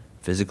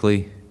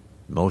 physically,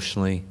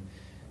 emotionally,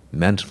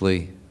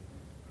 mentally,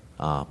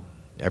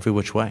 every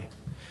which way.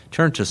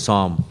 Turn to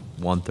Psalm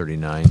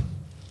 139.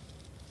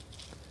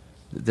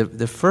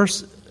 The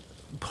first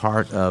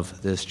part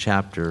of this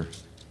chapter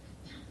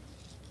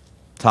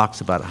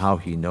talks about how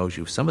he knows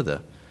you.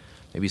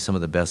 Maybe some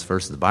of the best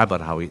verses of the Bible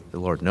about how the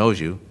Lord knows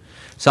you.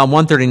 Psalm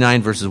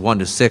 139, verses 1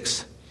 to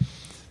 6.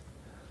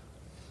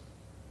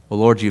 "O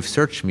Lord, you've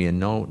searched me and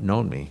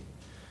known me.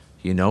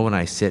 You know when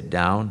I sit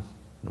down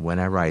and when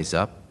I rise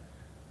up.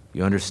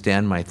 You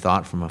understand my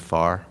thought from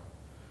afar.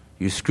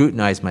 You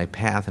scrutinize my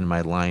path and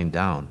my lying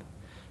down,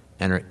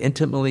 and are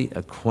intimately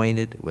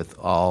acquainted with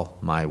all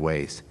my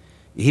ways.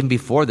 Even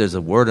before there's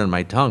a word on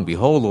my tongue,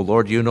 behold, O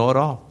Lord, you know it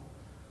all.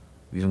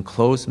 You've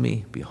enclosed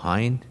me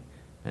behind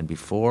and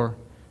before,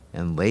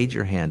 and laid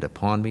your hand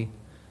upon me.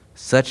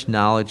 Such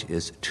knowledge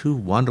is too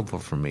wonderful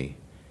for me.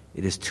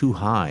 It is too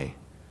high.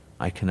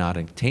 I cannot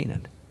attain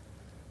it."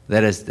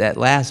 That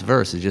last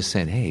verse is just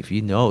saying, hey, if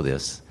you know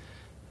this,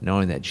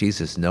 knowing that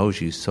Jesus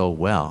knows you so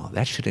well,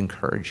 that should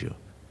encourage you.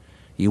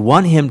 You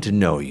want him to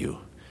know you.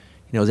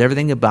 He knows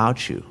everything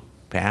about you,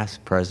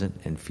 past, present,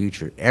 and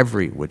future.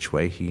 Every which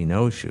way he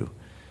knows you.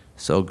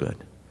 So good.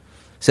 It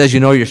says you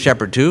know your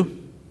shepherd too.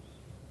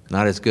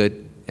 Not as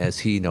good as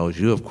he knows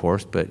you, of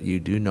course, but you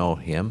do know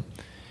him.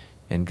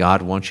 And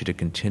God wants you to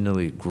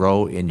continually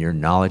grow in your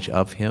knowledge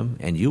of him,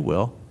 and you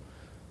will,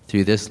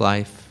 through this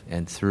life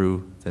and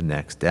through the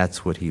next.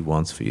 That's what he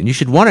wants for you. And you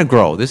should want to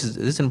grow. This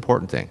is an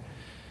important thing.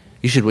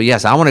 You should, well,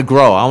 yes, I want to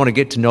grow. I want to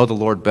get to know the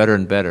Lord better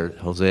and better.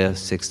 Hosea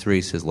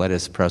 6:3 says, let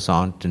us press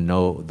on to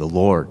know the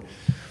Lord.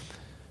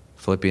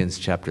 Philippians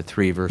chapter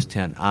 3, verse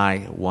 10,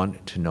 I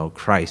want to know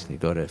Christ. And you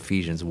go to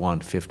Ephesians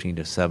 1:15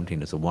 to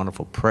 17. It's a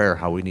wonderful prayer,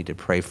 how we need to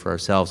pray for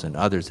ourselves and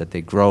others, that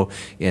they grow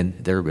in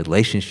their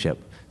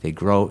relationship. They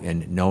grow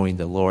in knowing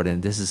the Lord.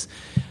 And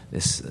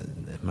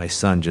my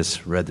son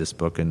just read this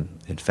book, and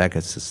in fact,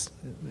 it's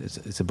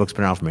a book's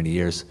been around for many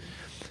years.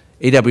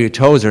 A.W.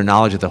 Tozer,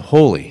 Knowledge of the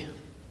Holy.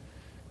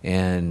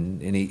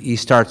 And he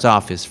starts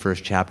off his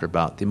first chapter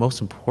about the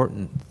most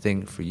important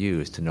thing for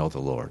you is to know the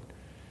Lord.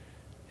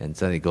 And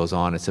then he goes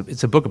on.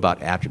 It's a book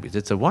about attributes.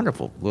 It's a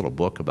wonderful little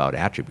book about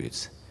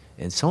attributes,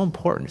 and so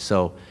important.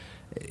 So,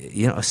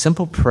 a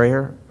simple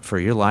prayer for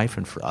your life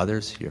and for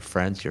others, your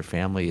friends, your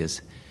family,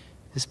 is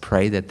just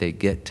pray that they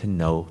get to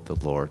know the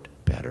Lord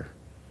better.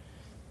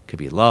 It could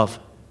be love,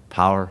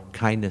 power,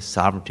 kindness,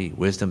 sovereignty,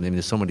 wisdom. I mean,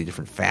 there's so many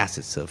different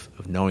facets of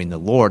knowing the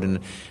Lord. And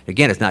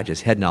again, it's not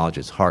just head knowledge,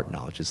 it's heart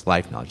knowledge, it's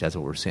life knowledge. That's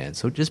what we're saying.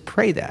 So just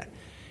pray that.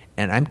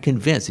 And I'm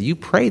convinced that you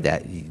pray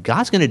that,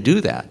 God's going to do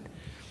that.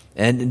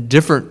 And in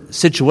different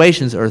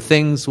situations or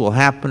things will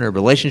happen, or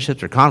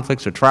relationships or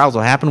conflicts or trials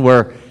will happen,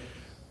 where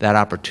that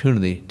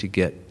opportunity to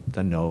get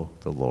to know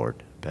the Lord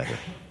better.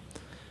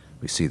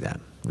 We see that.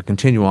 We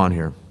continue on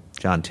here.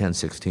 John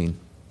 10:16.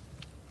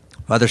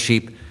 Other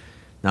sheep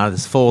not of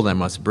this fold, I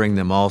must bring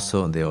them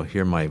also, and they'll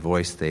hear my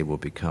voice. They will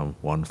become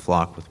one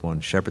flock with one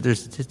shepherd.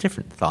 There's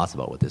different thoughts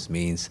about what this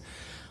means.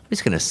 I'm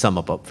just going to sum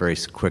up very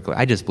quickly.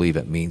 I just believe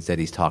it means that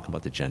he's talking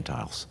about the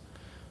Gentiles.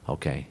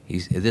 Okay,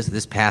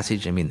 this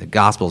passage, I mean, the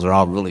Gospels are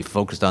all really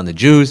focused on the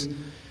Jews.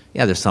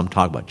 Yeah, there's some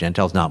talk about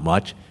Gentiles, not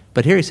much.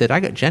 But here he said, I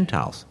got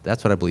Gentiles.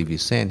 That's what I believe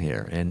he's saying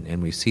here.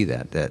 And we see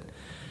that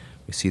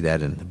we see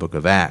that in the book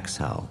of Acts,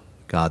 how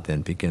God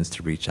then begins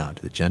to reach out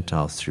to the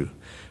Gentiles through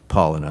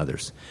Paul and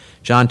others.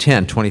 John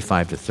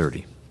 10:25 to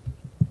 30.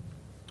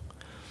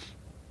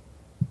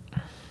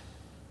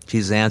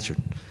 Jesus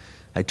answered,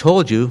 I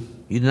told you,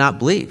 you do not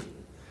believe.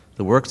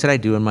 The works that I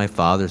do in my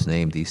Father's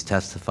name, these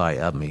testify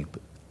of me.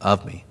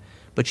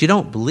 But you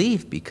don't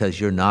believe because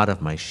you're not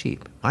of my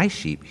sheep. My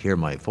sheep hear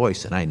my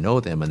voice, and I know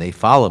them, and they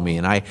follow me,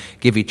 and I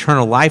give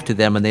eternal life to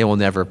them, and they will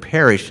never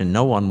perish, and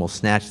no one will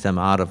snatch them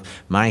out of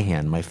my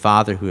hand. My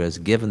Father who has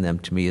given them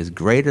to me is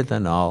greater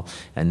than all,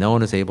 and no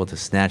one is able to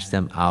snatch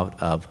them out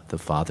of the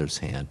Father's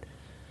hand.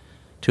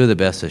 Two of the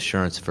best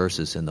assurance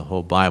verses in the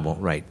whole Bible,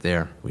 right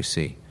there we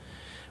see.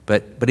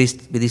 But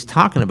he's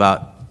talking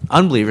about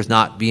unbelievers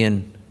not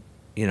being,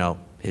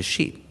 his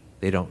sheep.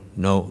 They don't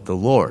know the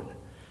Lord.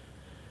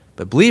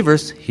 But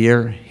believers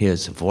hear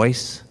his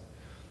voice,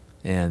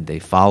 and they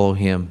follow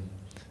him,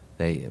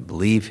 they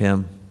believe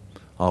him,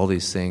 all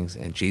these things.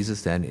 And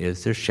Jesus then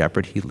is their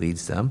shepherd. He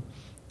leads them,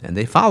 and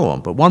they follow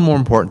him. But one more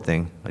important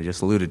thing I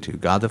just alluded to,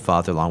 God the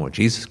Father, along with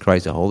Jesus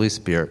Christ, the Holy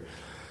Spirit,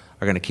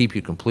 are going to keep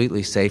you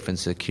completely safe and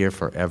secure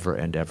forever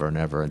and ever and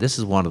ever. And this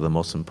is one of the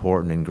most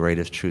important and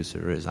greatest truths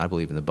there is, I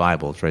believe, in the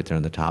Bible. It's right there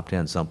in the top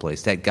 10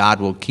 someplace, that God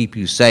will keep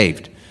you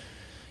saved.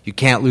 You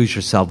can't lose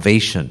your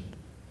salvation.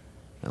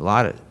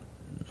 A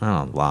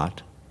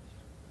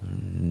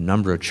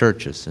number of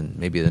churches, and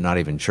maybe they're not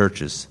even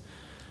churches,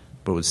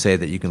 but would say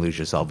that you can lose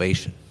your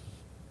salvation.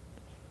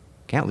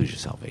 Can't lose your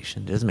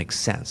salvation. It doesn't make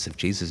sense. If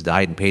Jesus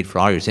died and paid for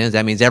all your sins,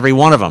 that means every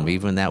one of them,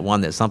 even that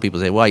one that some people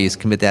say, well, you just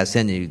commit that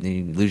sin, you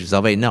lose your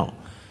salvation. No.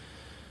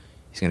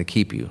 He's going to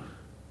keep you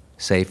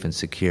safe and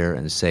secure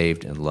and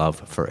saved and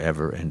loved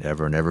forever and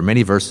ever and ever.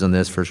 Many verses on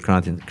this, 1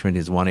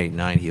 Corinthians 1, 8,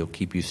 9. He'll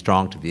keep you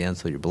strong to the end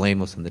so you're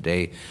blameless in the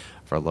day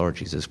of our Lord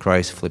Jesus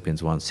Christ.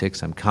 Philippians 1,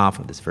 6. I'm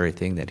confident this very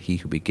thing, that he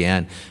who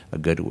began a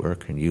good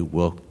work and you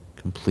will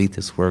complete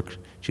this work.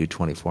 Jude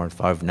 24 and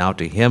 5. Now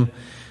to him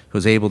who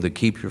is able to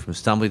keep you from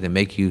stumbling and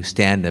make you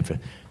stand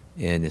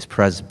in his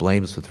presence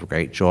blameless with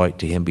great joy,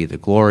 to him be the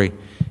glory.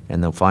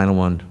 And the final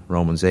one,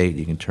 Romans 8.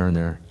 You can turn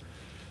there.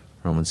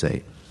 Romans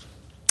 8.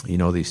 You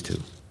know these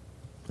two.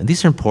 And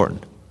these are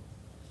important,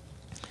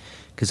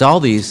 because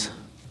all these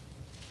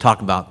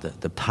talk about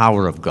the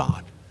power of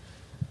God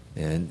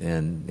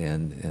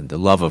and the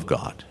love of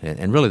God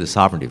and really the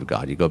sovereignty of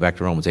God. You go back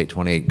to Romans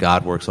 8:28,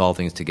 God works all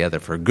things together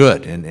for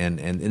good. And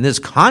in this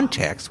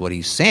context, what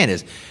he's saying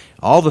is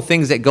all the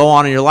things that go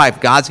on in your life,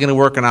 God's going to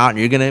work it out and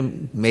you're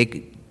going to make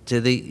it to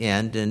the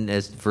end. And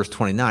as verse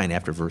 29,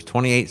 after verse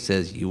 28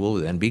 says, you will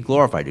then be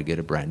glorified. You get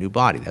a brand new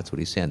body. That's what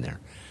he's saying there.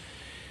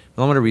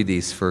 Well, I'm going to read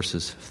these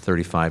verses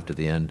 35 to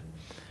the end.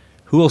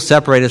 Who will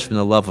separate us from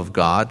the love of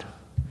God?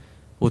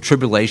 Will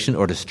tribulation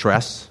or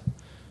distress,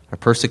 or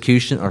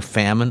persecution or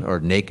famine or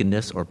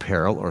nakedness or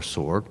peril or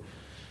sword?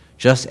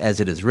 Just as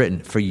it is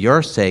written, for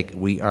your sake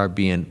we are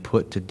being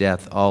put to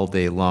death all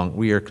day long.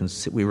 We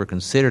were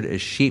considered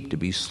as sheep to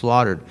be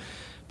slaughtered.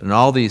 But in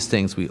all these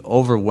things we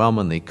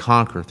overwhelmingly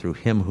conquer through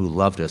him who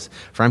loved us.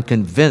 For I'm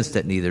convinced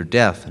that neither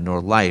death, nor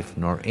life,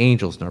 nor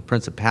angels, nor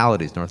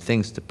principalities, nor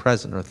things to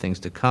present, nor things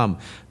to come,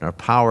 nor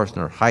powers,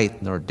 nor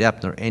height, nor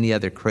depth, nor any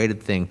other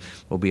created thing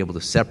will be able to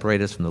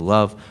separate us from the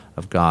love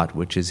of God,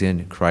 which is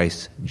in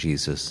Christ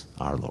Jesus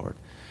our Lord.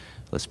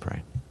 Let's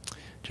pray.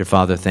 Dear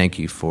Father, thank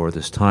you for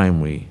this time.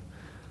 We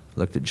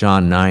looked at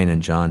John 9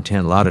 and John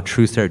 10. A lot of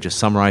truth there. Just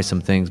summarize some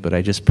things, but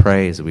I just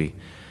pray as we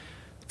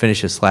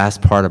finish this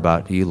last part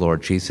about you,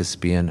 Lord Jesus,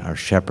 being our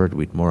shepherd,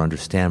 we'd more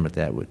understand what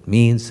that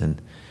means,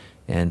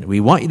 and we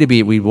want you to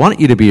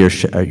be your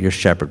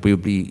shepherd.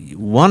 We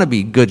want to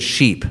be good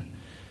sheep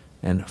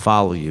and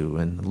follow you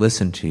and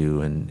listen to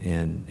you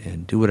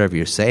and do whatever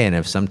you say. And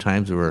if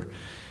sometimes we're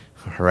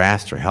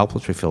harassed or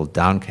helpless, we feel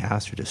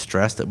downcast or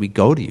distressed, that we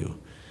go to you.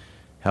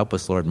 Help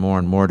us, Lord, more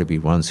and more to be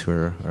ones who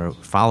are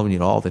following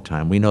you all the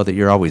time. We know that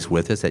you're always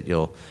with us, that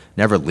you'll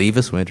never leave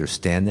us. We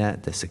understand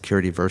that. The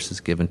security verses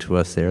given to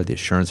us there, the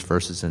assurance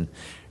verses in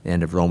the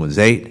end of Romans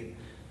 8.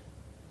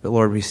 But,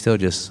 Lord, we still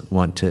just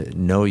want to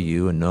know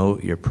you and know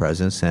your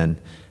presence. And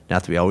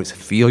not that we always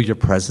feel your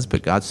presence,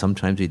 but, God,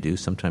 sometimes you do.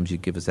 Sometimes you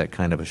give us that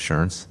kind of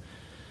assurance.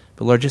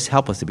 But, Lord, just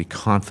help us to be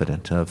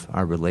confident of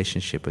our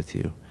relationship with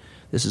you.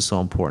 This is so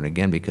important,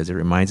 again, because it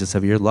reminds us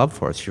of your love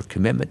for us, your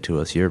commitment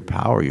to us, your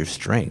power, your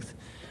strength.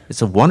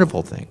 It's a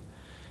wonderful thing.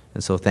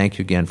 And so thank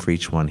you again for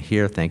each one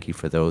here. Thank you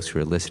for those who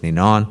are listening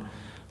on.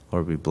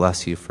 Lord, we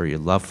bless you for your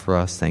love for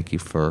us. Thank you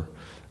for,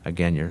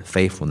 again, your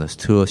faithfulness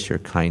to us, your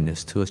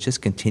kindness to us.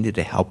 Just continue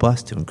to help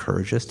us, to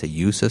encourage us, to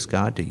use us,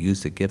 God, to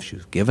use the gifts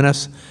you've given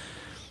us.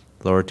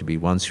 Lord, to be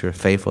ones who are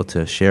faithful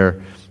to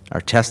share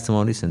our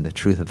testimonies and the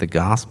truth of the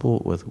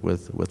gospel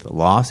with the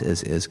lost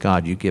is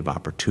God, you give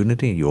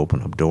opportunity and you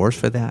open up doors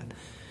for that.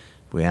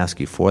 We ask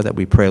you for that.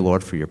 We pray,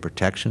 Lord, for your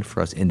protection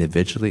for us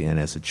individually and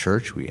as a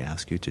church. We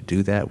ask you to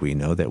do that. We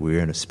know that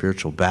we're in a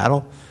spiritual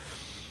battle.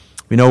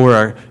 We know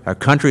where our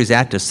country is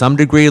at to some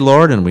degree,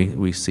 Lord, and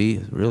we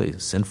see really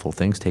sinful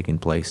things taking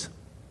place.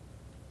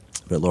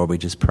 But, Lord, we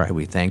just pray.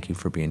 We thank you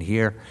for being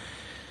here.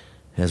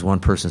 As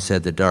one person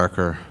said, the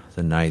darker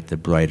the night, the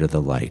brighter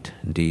the light.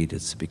 Indeed,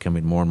 it's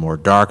becoming more and more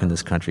dark in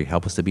this country.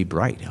 Help us to be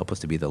bright. Help us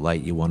to be the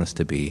light you want us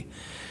to be,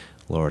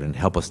 Lord, and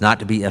help us not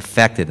to be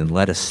affected and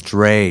led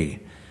astray,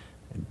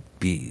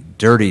 be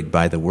dirtied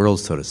by the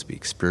world, so to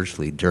speak,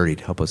 spiritually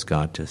dirtied. Help us,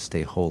 God, to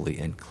stay holy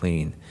and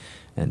clean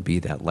and be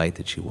that light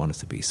that you want us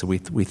to be. So we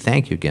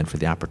thank you again for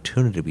the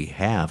opportunity we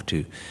have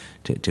to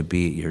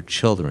be your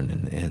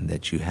children and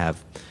that you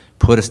have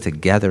put us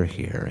together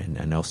here. And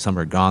I know some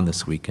are gone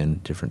this week in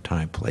different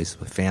time, places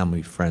with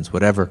family, friends,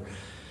 whatever.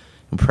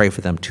 And pray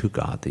for them too,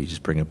 God, that you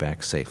just bring them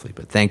back safely.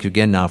 But thank you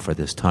again now for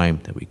this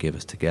time that we give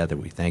us together.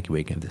 We thank you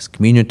again for this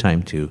communion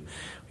time too.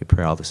 We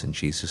pray all this in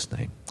Jesus'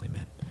 name.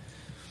 Amen.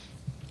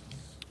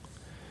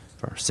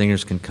 If our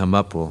singers can come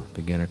up, we'll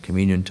begin our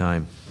communion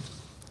time.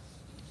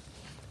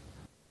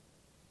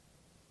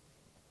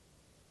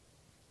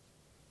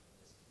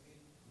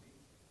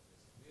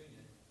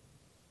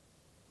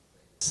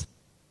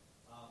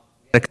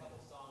 A couple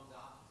songs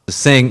to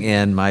sing,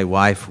 and my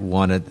wife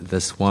wanted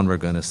this one we're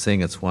going to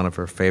sing. It's one of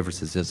her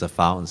favorites. It's a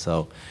fountain,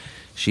 so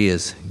she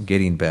is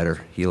getting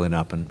better, healing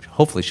up, and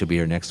hopefully she'll be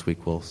here next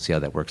week. We'll see how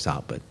that works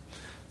out, but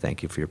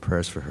thank you for your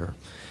prayers for her.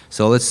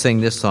 So let's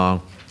sing this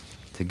song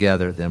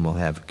together, then we'll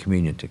have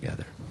communion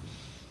together.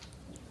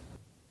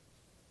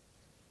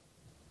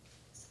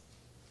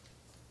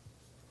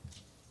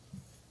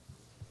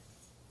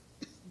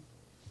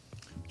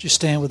 Would you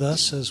stand with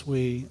us as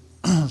we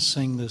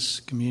sing this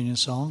communion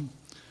song?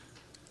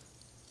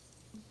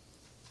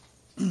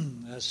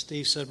 As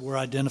Steve said, we're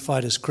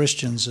identified as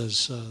Christians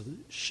as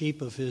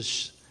sheep of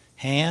his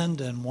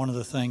hand, and one of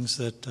the things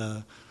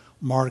that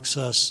marks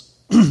us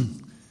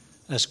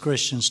as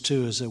Christians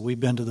too is that we've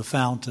been to the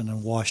fountain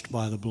and washed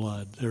by the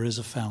blood. There is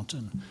a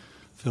fountain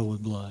filled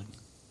with blood.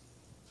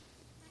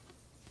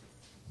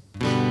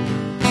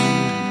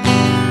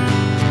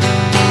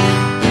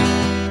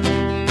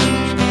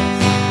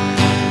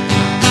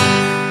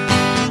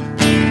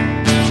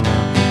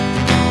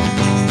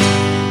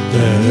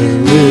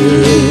 There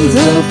is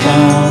a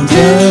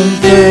fountain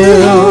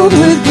filled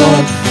with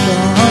blood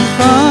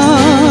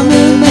from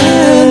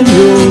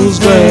Emmanuel's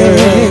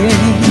grave,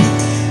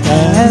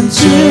 and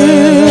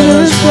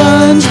sinners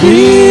plunge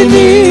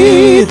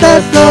beneath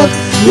that flood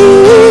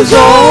lose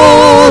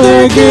all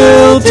their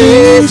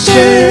guilty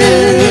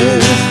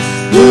sins,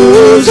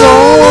 lose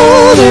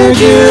all their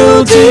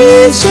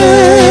guilty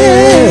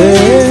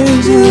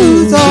sins,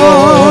 lose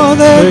all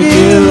their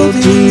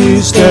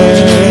guilty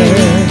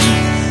sins.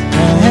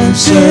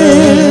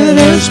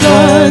 Sinners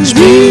plunge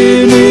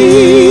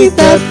beneath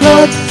that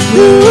flood,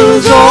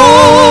 lose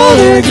all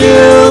their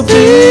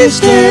guilty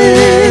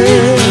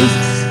stains.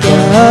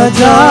 The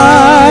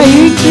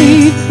dying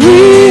thief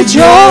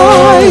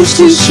rejoice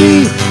to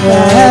see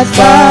that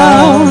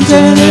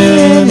fountain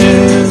in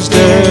his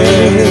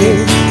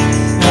day.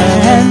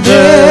 And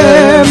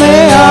there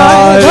may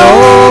I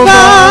go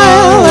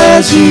vile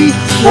as he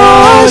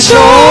wash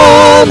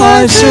all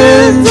my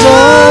sins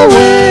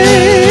away.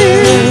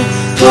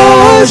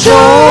 Wash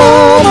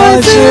all my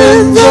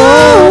sins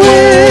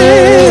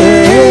away.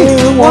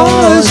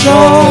 Wash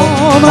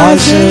all my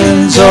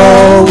sins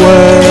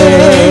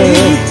away.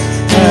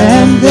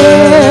 And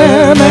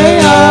there may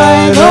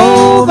I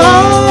go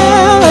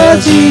vile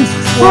as he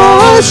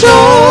wash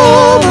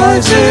all my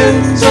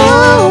sins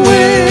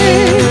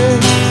away.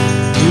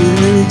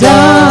 You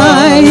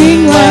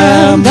dying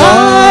Lamb,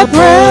 thy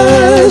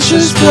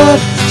precious blood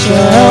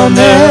shall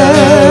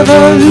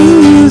never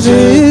lose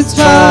its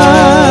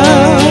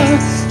power,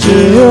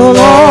 till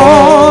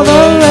all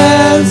the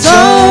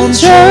ransomed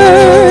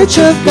church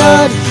of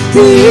God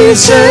be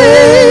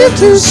saved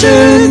to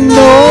sin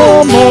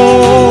no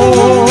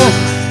more.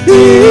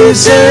 Be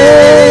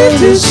saved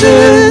to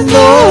sin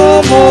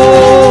no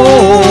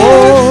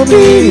more.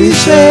 Be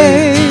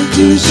saved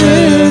to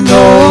sin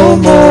no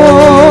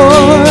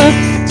more.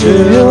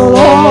 Till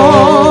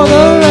all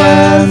the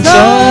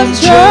ransomed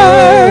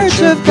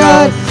church of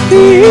God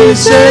be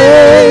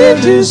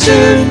saved to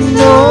sin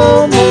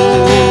no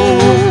more.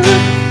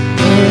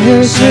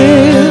 Their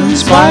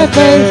sins by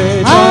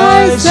faith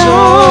I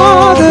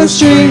saw the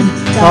stream,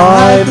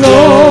 thy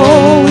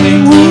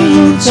flowing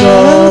wounds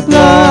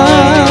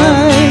supply.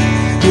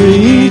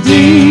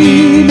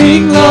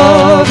 Redeeming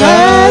love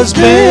has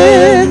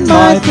been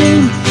my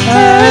theme,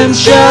 and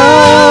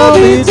shall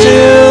be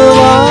till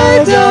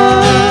I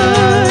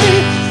die,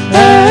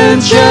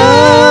 and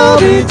shall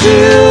be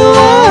till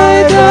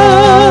I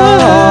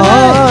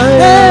die,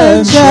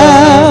 and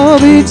shall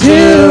be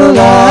till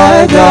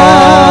I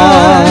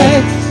die.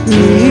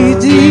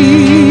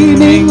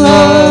 Redeeming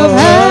love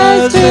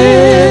has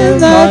been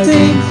thy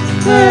theme,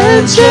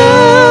 and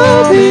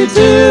shall be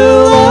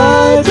till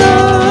I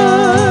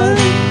die.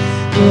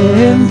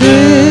 In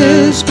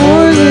this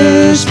poor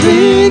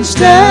lisping,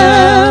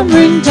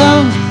 stammering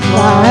tongue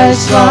lies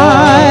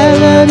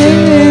silent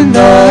in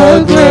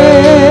the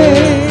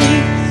grave,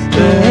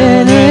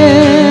 then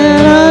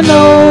in a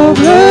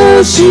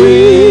nobler,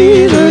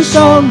 sweeter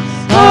song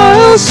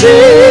I'll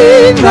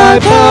sing thy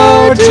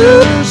power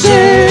to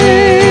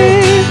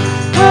save.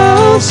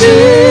 I'll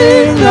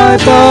sing thy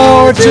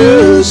power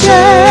to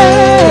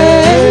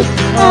save.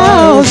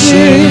 I'll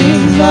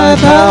sing thy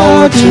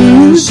power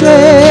to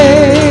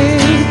save.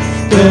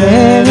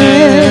 Then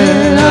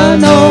in a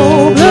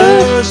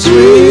nobler,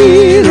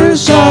 sweeter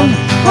song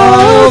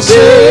I'll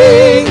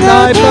sing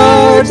thy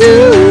power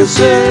to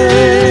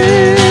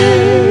save.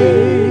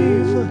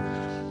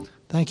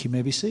 Thank you. You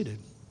may be seated.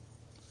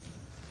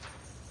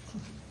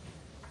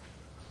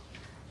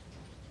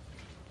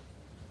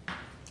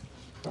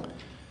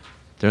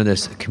 During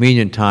this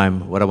communion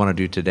time, what I want to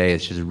do today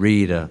is just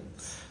read a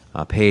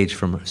page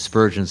from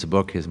Spurgeon's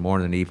book, his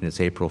Morning and Evening.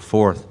 It's April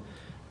 4th. It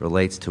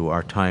relates to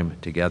our time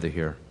together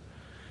here.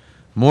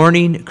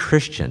 Mourning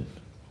Christian,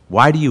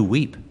 why do you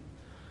weep?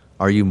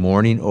 Are you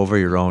mourning over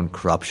your own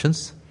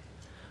corruptions?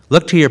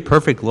 Look to your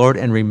perfect Lord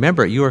and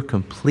remember you are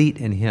complete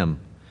in him.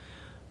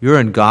 You are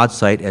in God's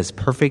sight as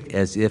perfect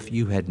as if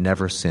you had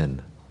never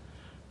sinned.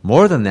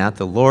 More than that,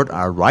 the Lord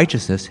our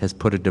righteousness has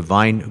put a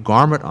divine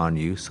garment on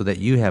you so that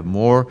you have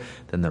more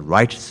than the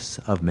righteousness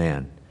of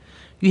man.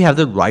 You have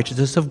the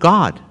righteousness of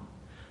God.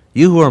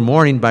 You who are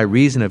mourning by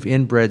reason of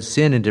inbred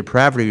sin and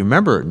depravity,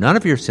 remember, none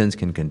of your sins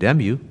can condemn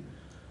you.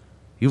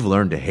 You've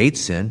learned to hate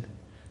sin,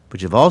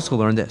 but you've also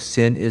learned that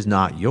sin is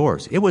not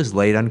yours. It was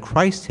laid on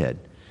Christ's head.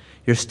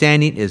 Your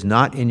standing is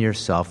not in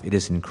yourself, it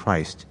is in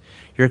Christ.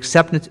 Your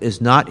acceptance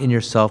is not in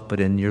yourself, but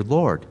in your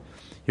Lord.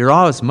 You're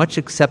all as much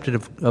accepted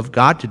of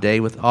God today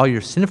with all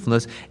your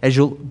sinfulness as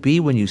you'll be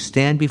when you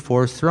stand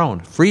before his throne,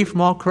 free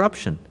from all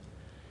corruption.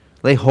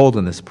 Lay hold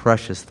on this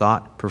precious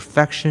thought,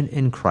 perfection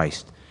in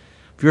Christ.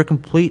 For you're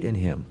complete in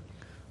him.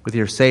 with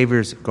your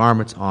Savior's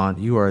garments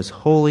on. You are as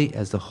holy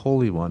as the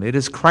Holy One. It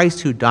is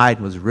Christ who died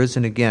and was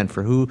risen again,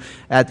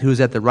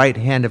 who's at the right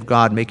hand of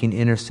God making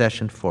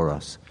intercession for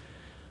us.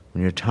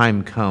 When your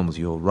time comes,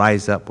 you will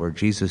rise up where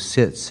Jesus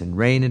sits and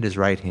reign at his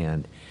right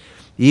hand,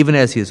 even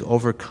as he has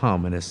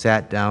overcome and has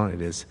sat down at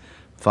his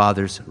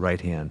Father's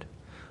right hand.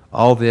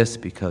 All this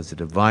because the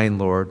divine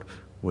Lord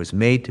was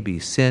made to be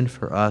sin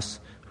for us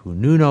who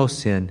knew no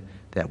sin,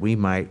 that we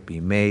might be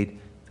made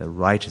the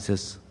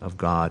righteousness of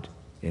God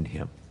in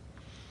him.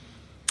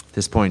 At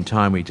this point in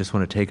time, we just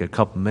want to take a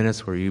couple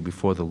minutes where you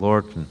before the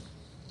Lord and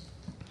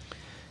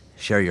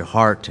share your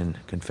heart and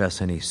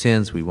confess any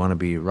sins. We want to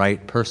be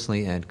right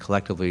personally and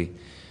collectively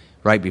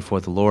right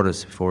before the Lord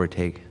as before we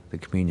take the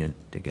communion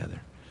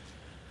together.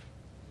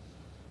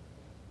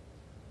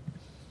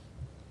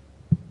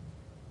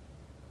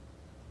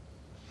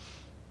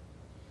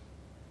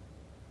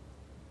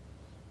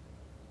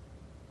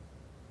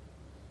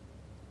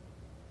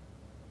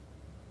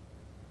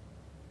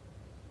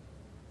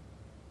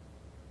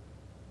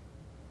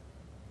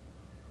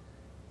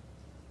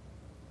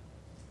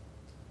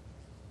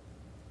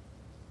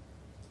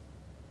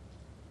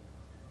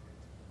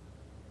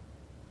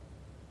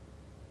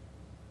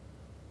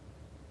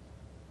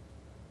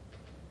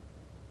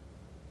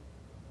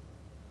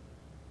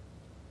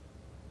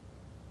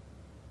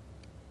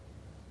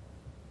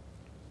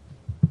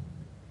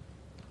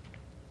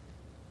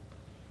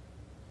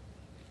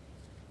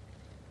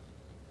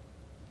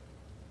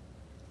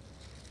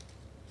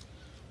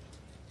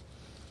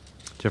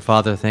 Dear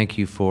Father, thank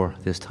you for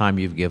this time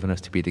you've given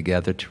us to be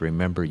together to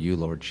remember you,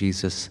 Lord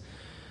Jesus.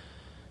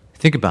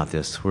 Think about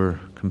this. We're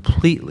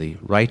completely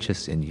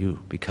righteous in you,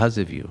 because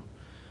of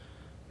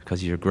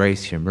your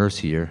grace, your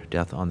mercy, your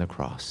death on the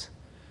cross,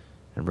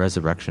 and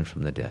resurrection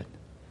from the dead.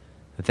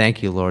 And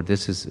thank you, Lord.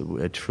 This is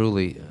a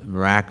truly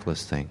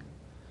miraculous thing,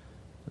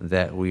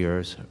 that we are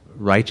as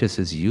righteous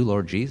as you,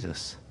 Lord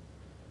Jesus.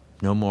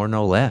 No more,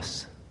 no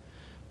less.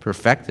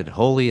 Perfected,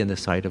 holy in the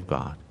sight of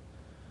God.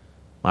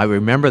 I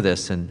remember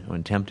this, and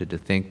when tempted to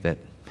think that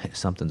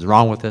something's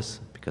wrong with us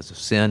because of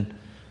sin,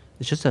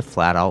 it's just a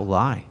flat-out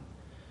lie.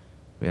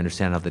 We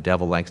understand how the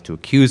devil likes to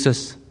accuse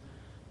us,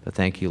 but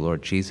thank you,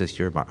 Lord Jesus,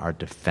 you're our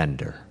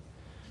defender,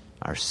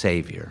 our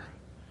Savior,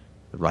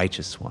 the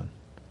righteous one.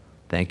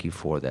 Thank you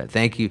for that.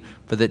 Thank you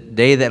for the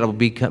day that will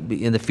be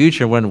in the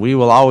future when we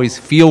will always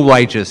feel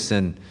righteous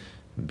and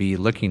be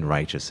looking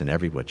righteous in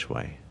every which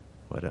way.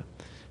 What a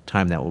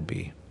time that will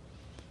be.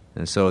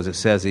 And so as it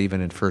says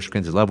even in 1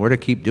 Corinthians 11, we're to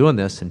keep doing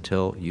this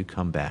until you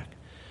come back,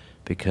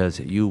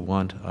 because you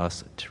want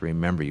us to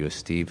remember you. As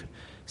Steve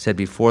said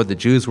before, the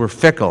Jews were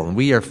fickle, and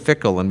we are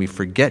fickle, and we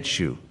forget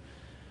you.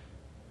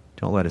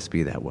 Don't let us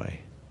be that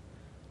way.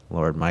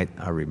 Lord, might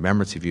our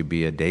remembrance of you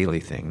be a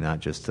daily thing,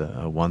 not just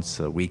a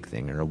once-a-week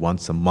thing or a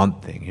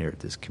once-a-month thing here at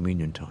this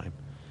communion time.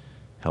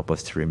 Help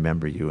us to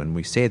remember you. And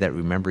we say that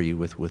remember you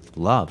with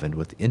love and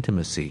with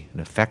intimacy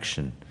and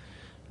affection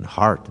and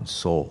heart and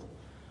soul.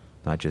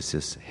 Not just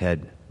this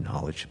head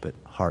knowledge, but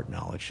heart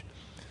knowledge.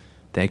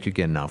 Thank you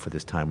again now for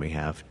this time we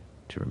have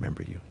to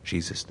remember you. In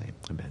Jesus' name,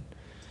 amen.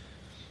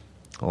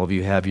 All of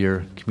you have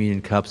your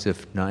communion cups.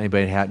 If not,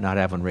 anybody not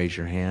have one, raise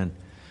your hand.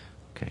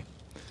 Okay.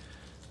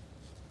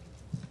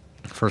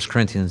 1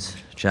 Corinthians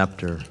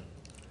chapter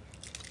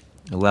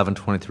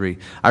 11:23.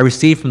 I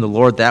received from the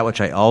Lord that which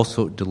I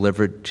also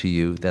delivered to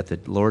you, that the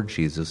Lord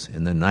Jesus,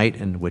 in the night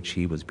in which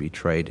he was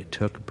betrayed,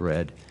 took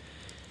bread.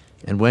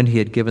 And when he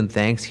had given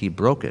thanks, he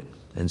broke it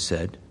and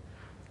said,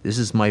 "This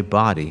is my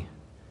body,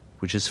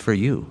 which is for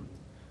you.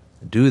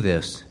 Do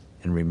this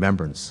in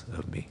remembrance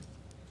of me."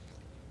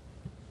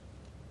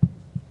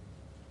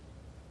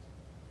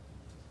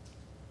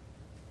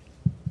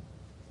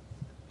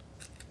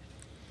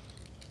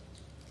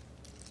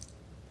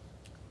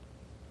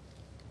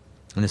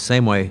 In the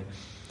same way,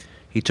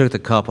 he took the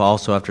cup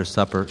also after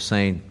supper,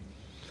 saying,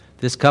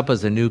 "This cup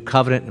is a new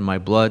covenant in my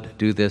blood.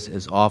 Do this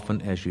as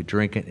often as you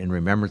drink it in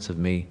remembrance of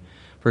me.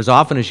 For as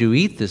often as you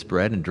eat this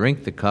bread and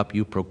drink the cup,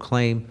 you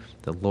proclaim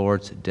the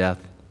Lord's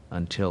death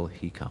until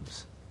he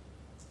comes."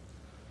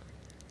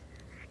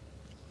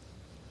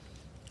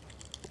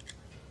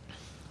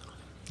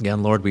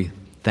 Again, Lord, we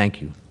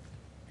thank you.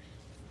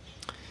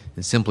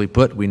 And simply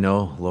put, we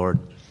know, Lord,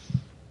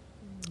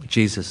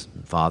 Jesus,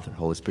 Father,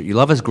 Holy Spirit, you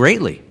love us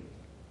greatly,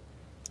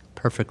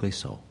 perfectly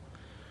so.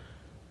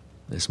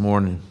 This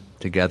morning,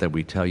 together,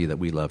 we tell you that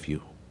we love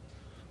you.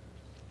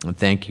 And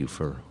thank you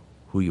for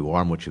who you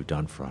are and what you've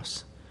done for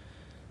us.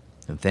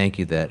 And thank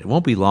you that it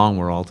won't be long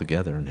we're all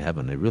together in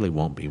heaven. It really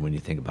won't be when you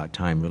think about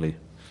time really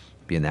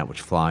being that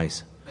which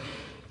flies.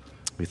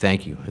 We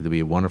thank you. It'll be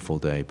a wonderful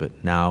day.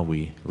 But now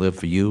we live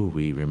for you.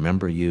 We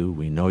remember you.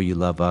 We know you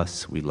love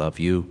us. We love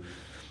you.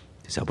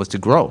 Just help us to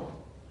grow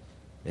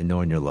in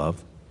knowing your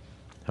love.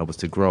 Help us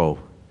to grow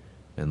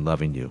in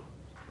loving you.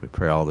 We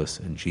pray all this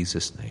in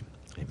Jesus' name.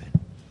 Amen.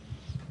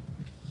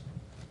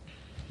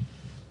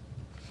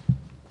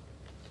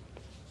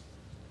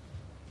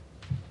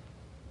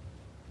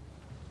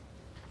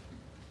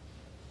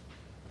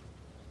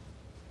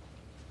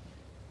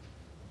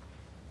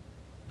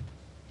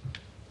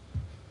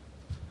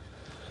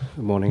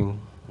 Good morning.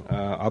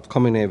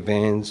 Upcoming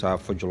events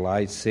for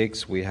July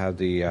 6th, we have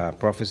the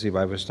Prophecy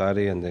Bible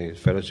Study in the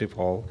Fellowship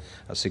Hall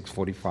at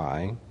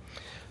 6:45.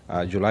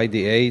 July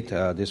the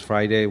 8th, this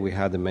Friday, we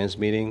had the men's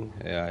meeting.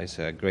 It's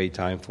a great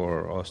time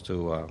for us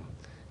to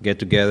get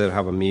together,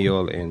 have a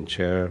meal, and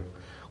share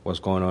what's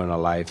going on in our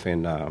life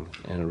and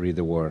read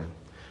the Word.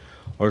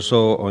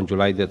 Also, on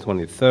July the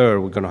 23rd,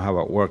 we're going to have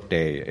a work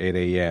day, 8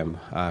 a.m.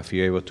 If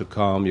you're able to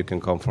come, you can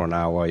come for an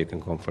hour, you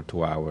can come for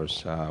 2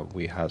 hours.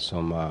 We have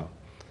some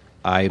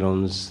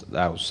items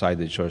outside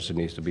the church that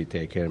needs to be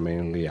taken care of,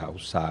 mainly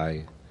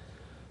outside.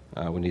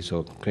 We need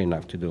some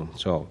cleanup to do.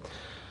 So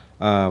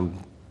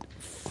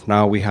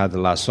now we have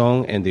the last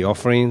song and the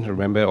offering.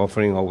 Remember,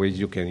 offering always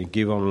you can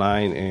give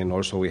online, and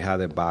also we have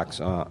the box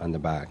on the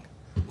back.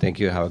 Thank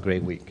you. Have a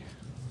great week.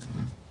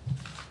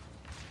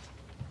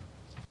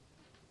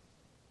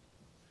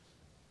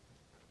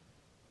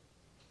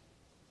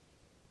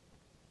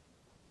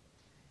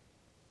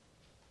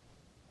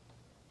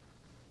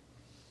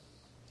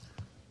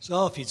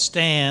 So if you'd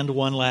stand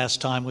one last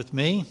time with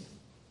me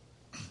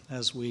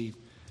as we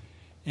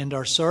end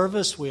our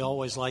service. We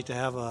always like to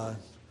have a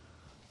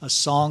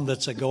song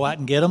that's a go out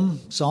and get 'em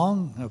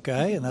song,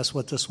 okay? And that's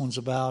what this one's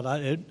about.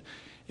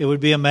 It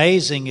would be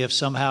amazing if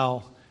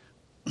somehow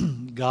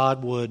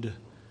God would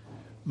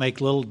make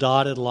little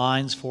dotted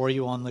lines for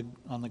you on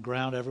the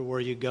ground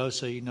everywhere you go,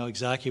 so you know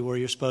exactly where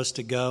you're supposed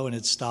to go, and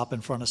it'd stop in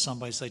front of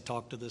somebody and say,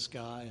 talk to this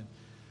guy. And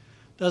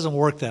it doesn't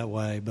work that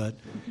way, but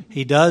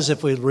he does,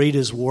 if we read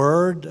his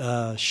word,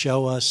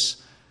 show us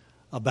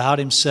about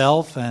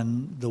himself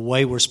and the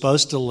way we're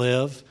supposed to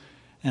live.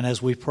 And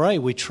as we pray,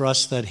 we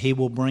trust that he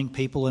will bring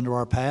people into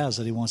our paths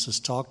that he wants us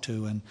to talk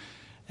to,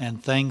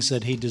 and things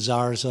that he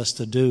desires us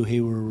to do,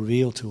 he will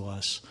reveal to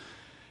us.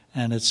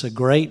 And it's a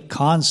great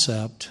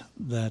concept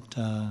that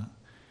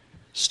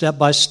step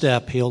by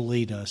step he'll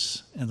lead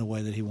us in the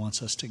way that he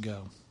wants us to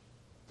go.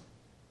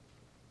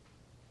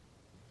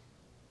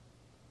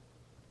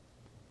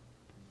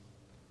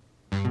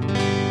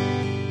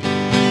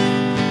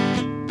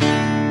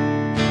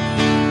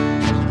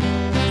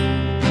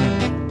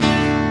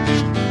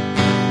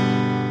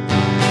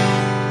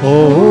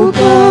 Oh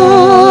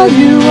God,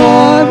 you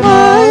are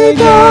my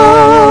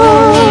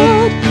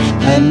God,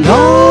 and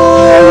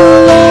I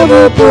will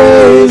ever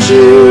praise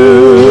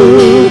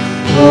you.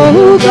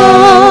 Oh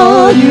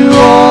God, you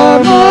are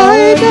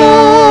my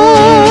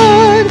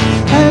God,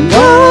 and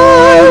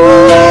I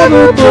will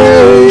ever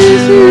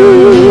praise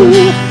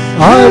you.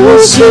 I will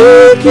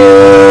seek you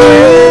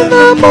in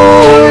the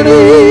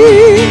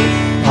morning.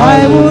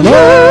 I will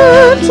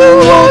learn to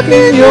walk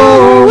in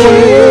your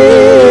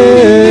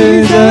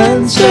ways,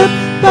 and step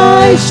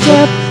by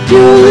step you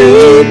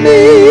lead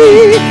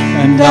me,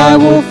 and I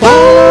will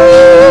follow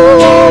you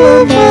all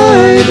of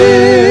my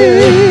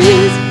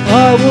days.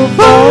 I will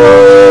follow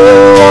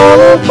you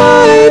all of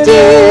my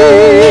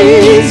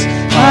days.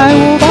 I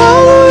will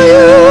follow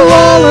you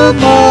all of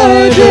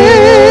my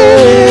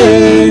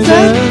days,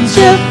 and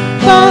step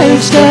by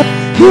step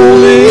you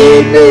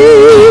lead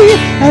me,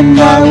 and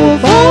I will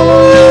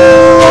follow you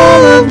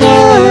all of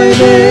my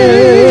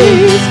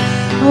days.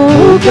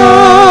 Oh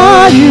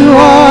God, you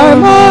are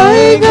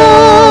my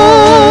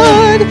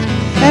God,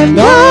 and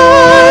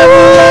I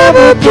will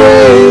ever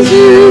praise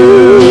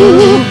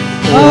you.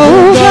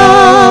 Oh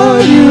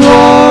God, you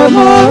are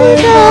my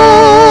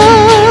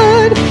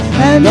God,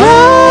 and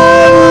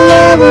I will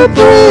ever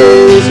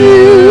praise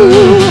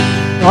you.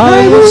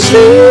 I will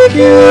seek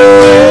you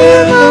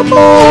in the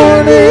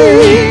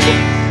morning.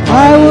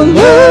 I will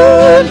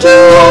learn to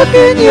walk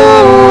in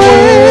your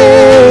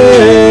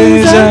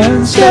ways,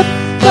 and step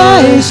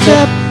by step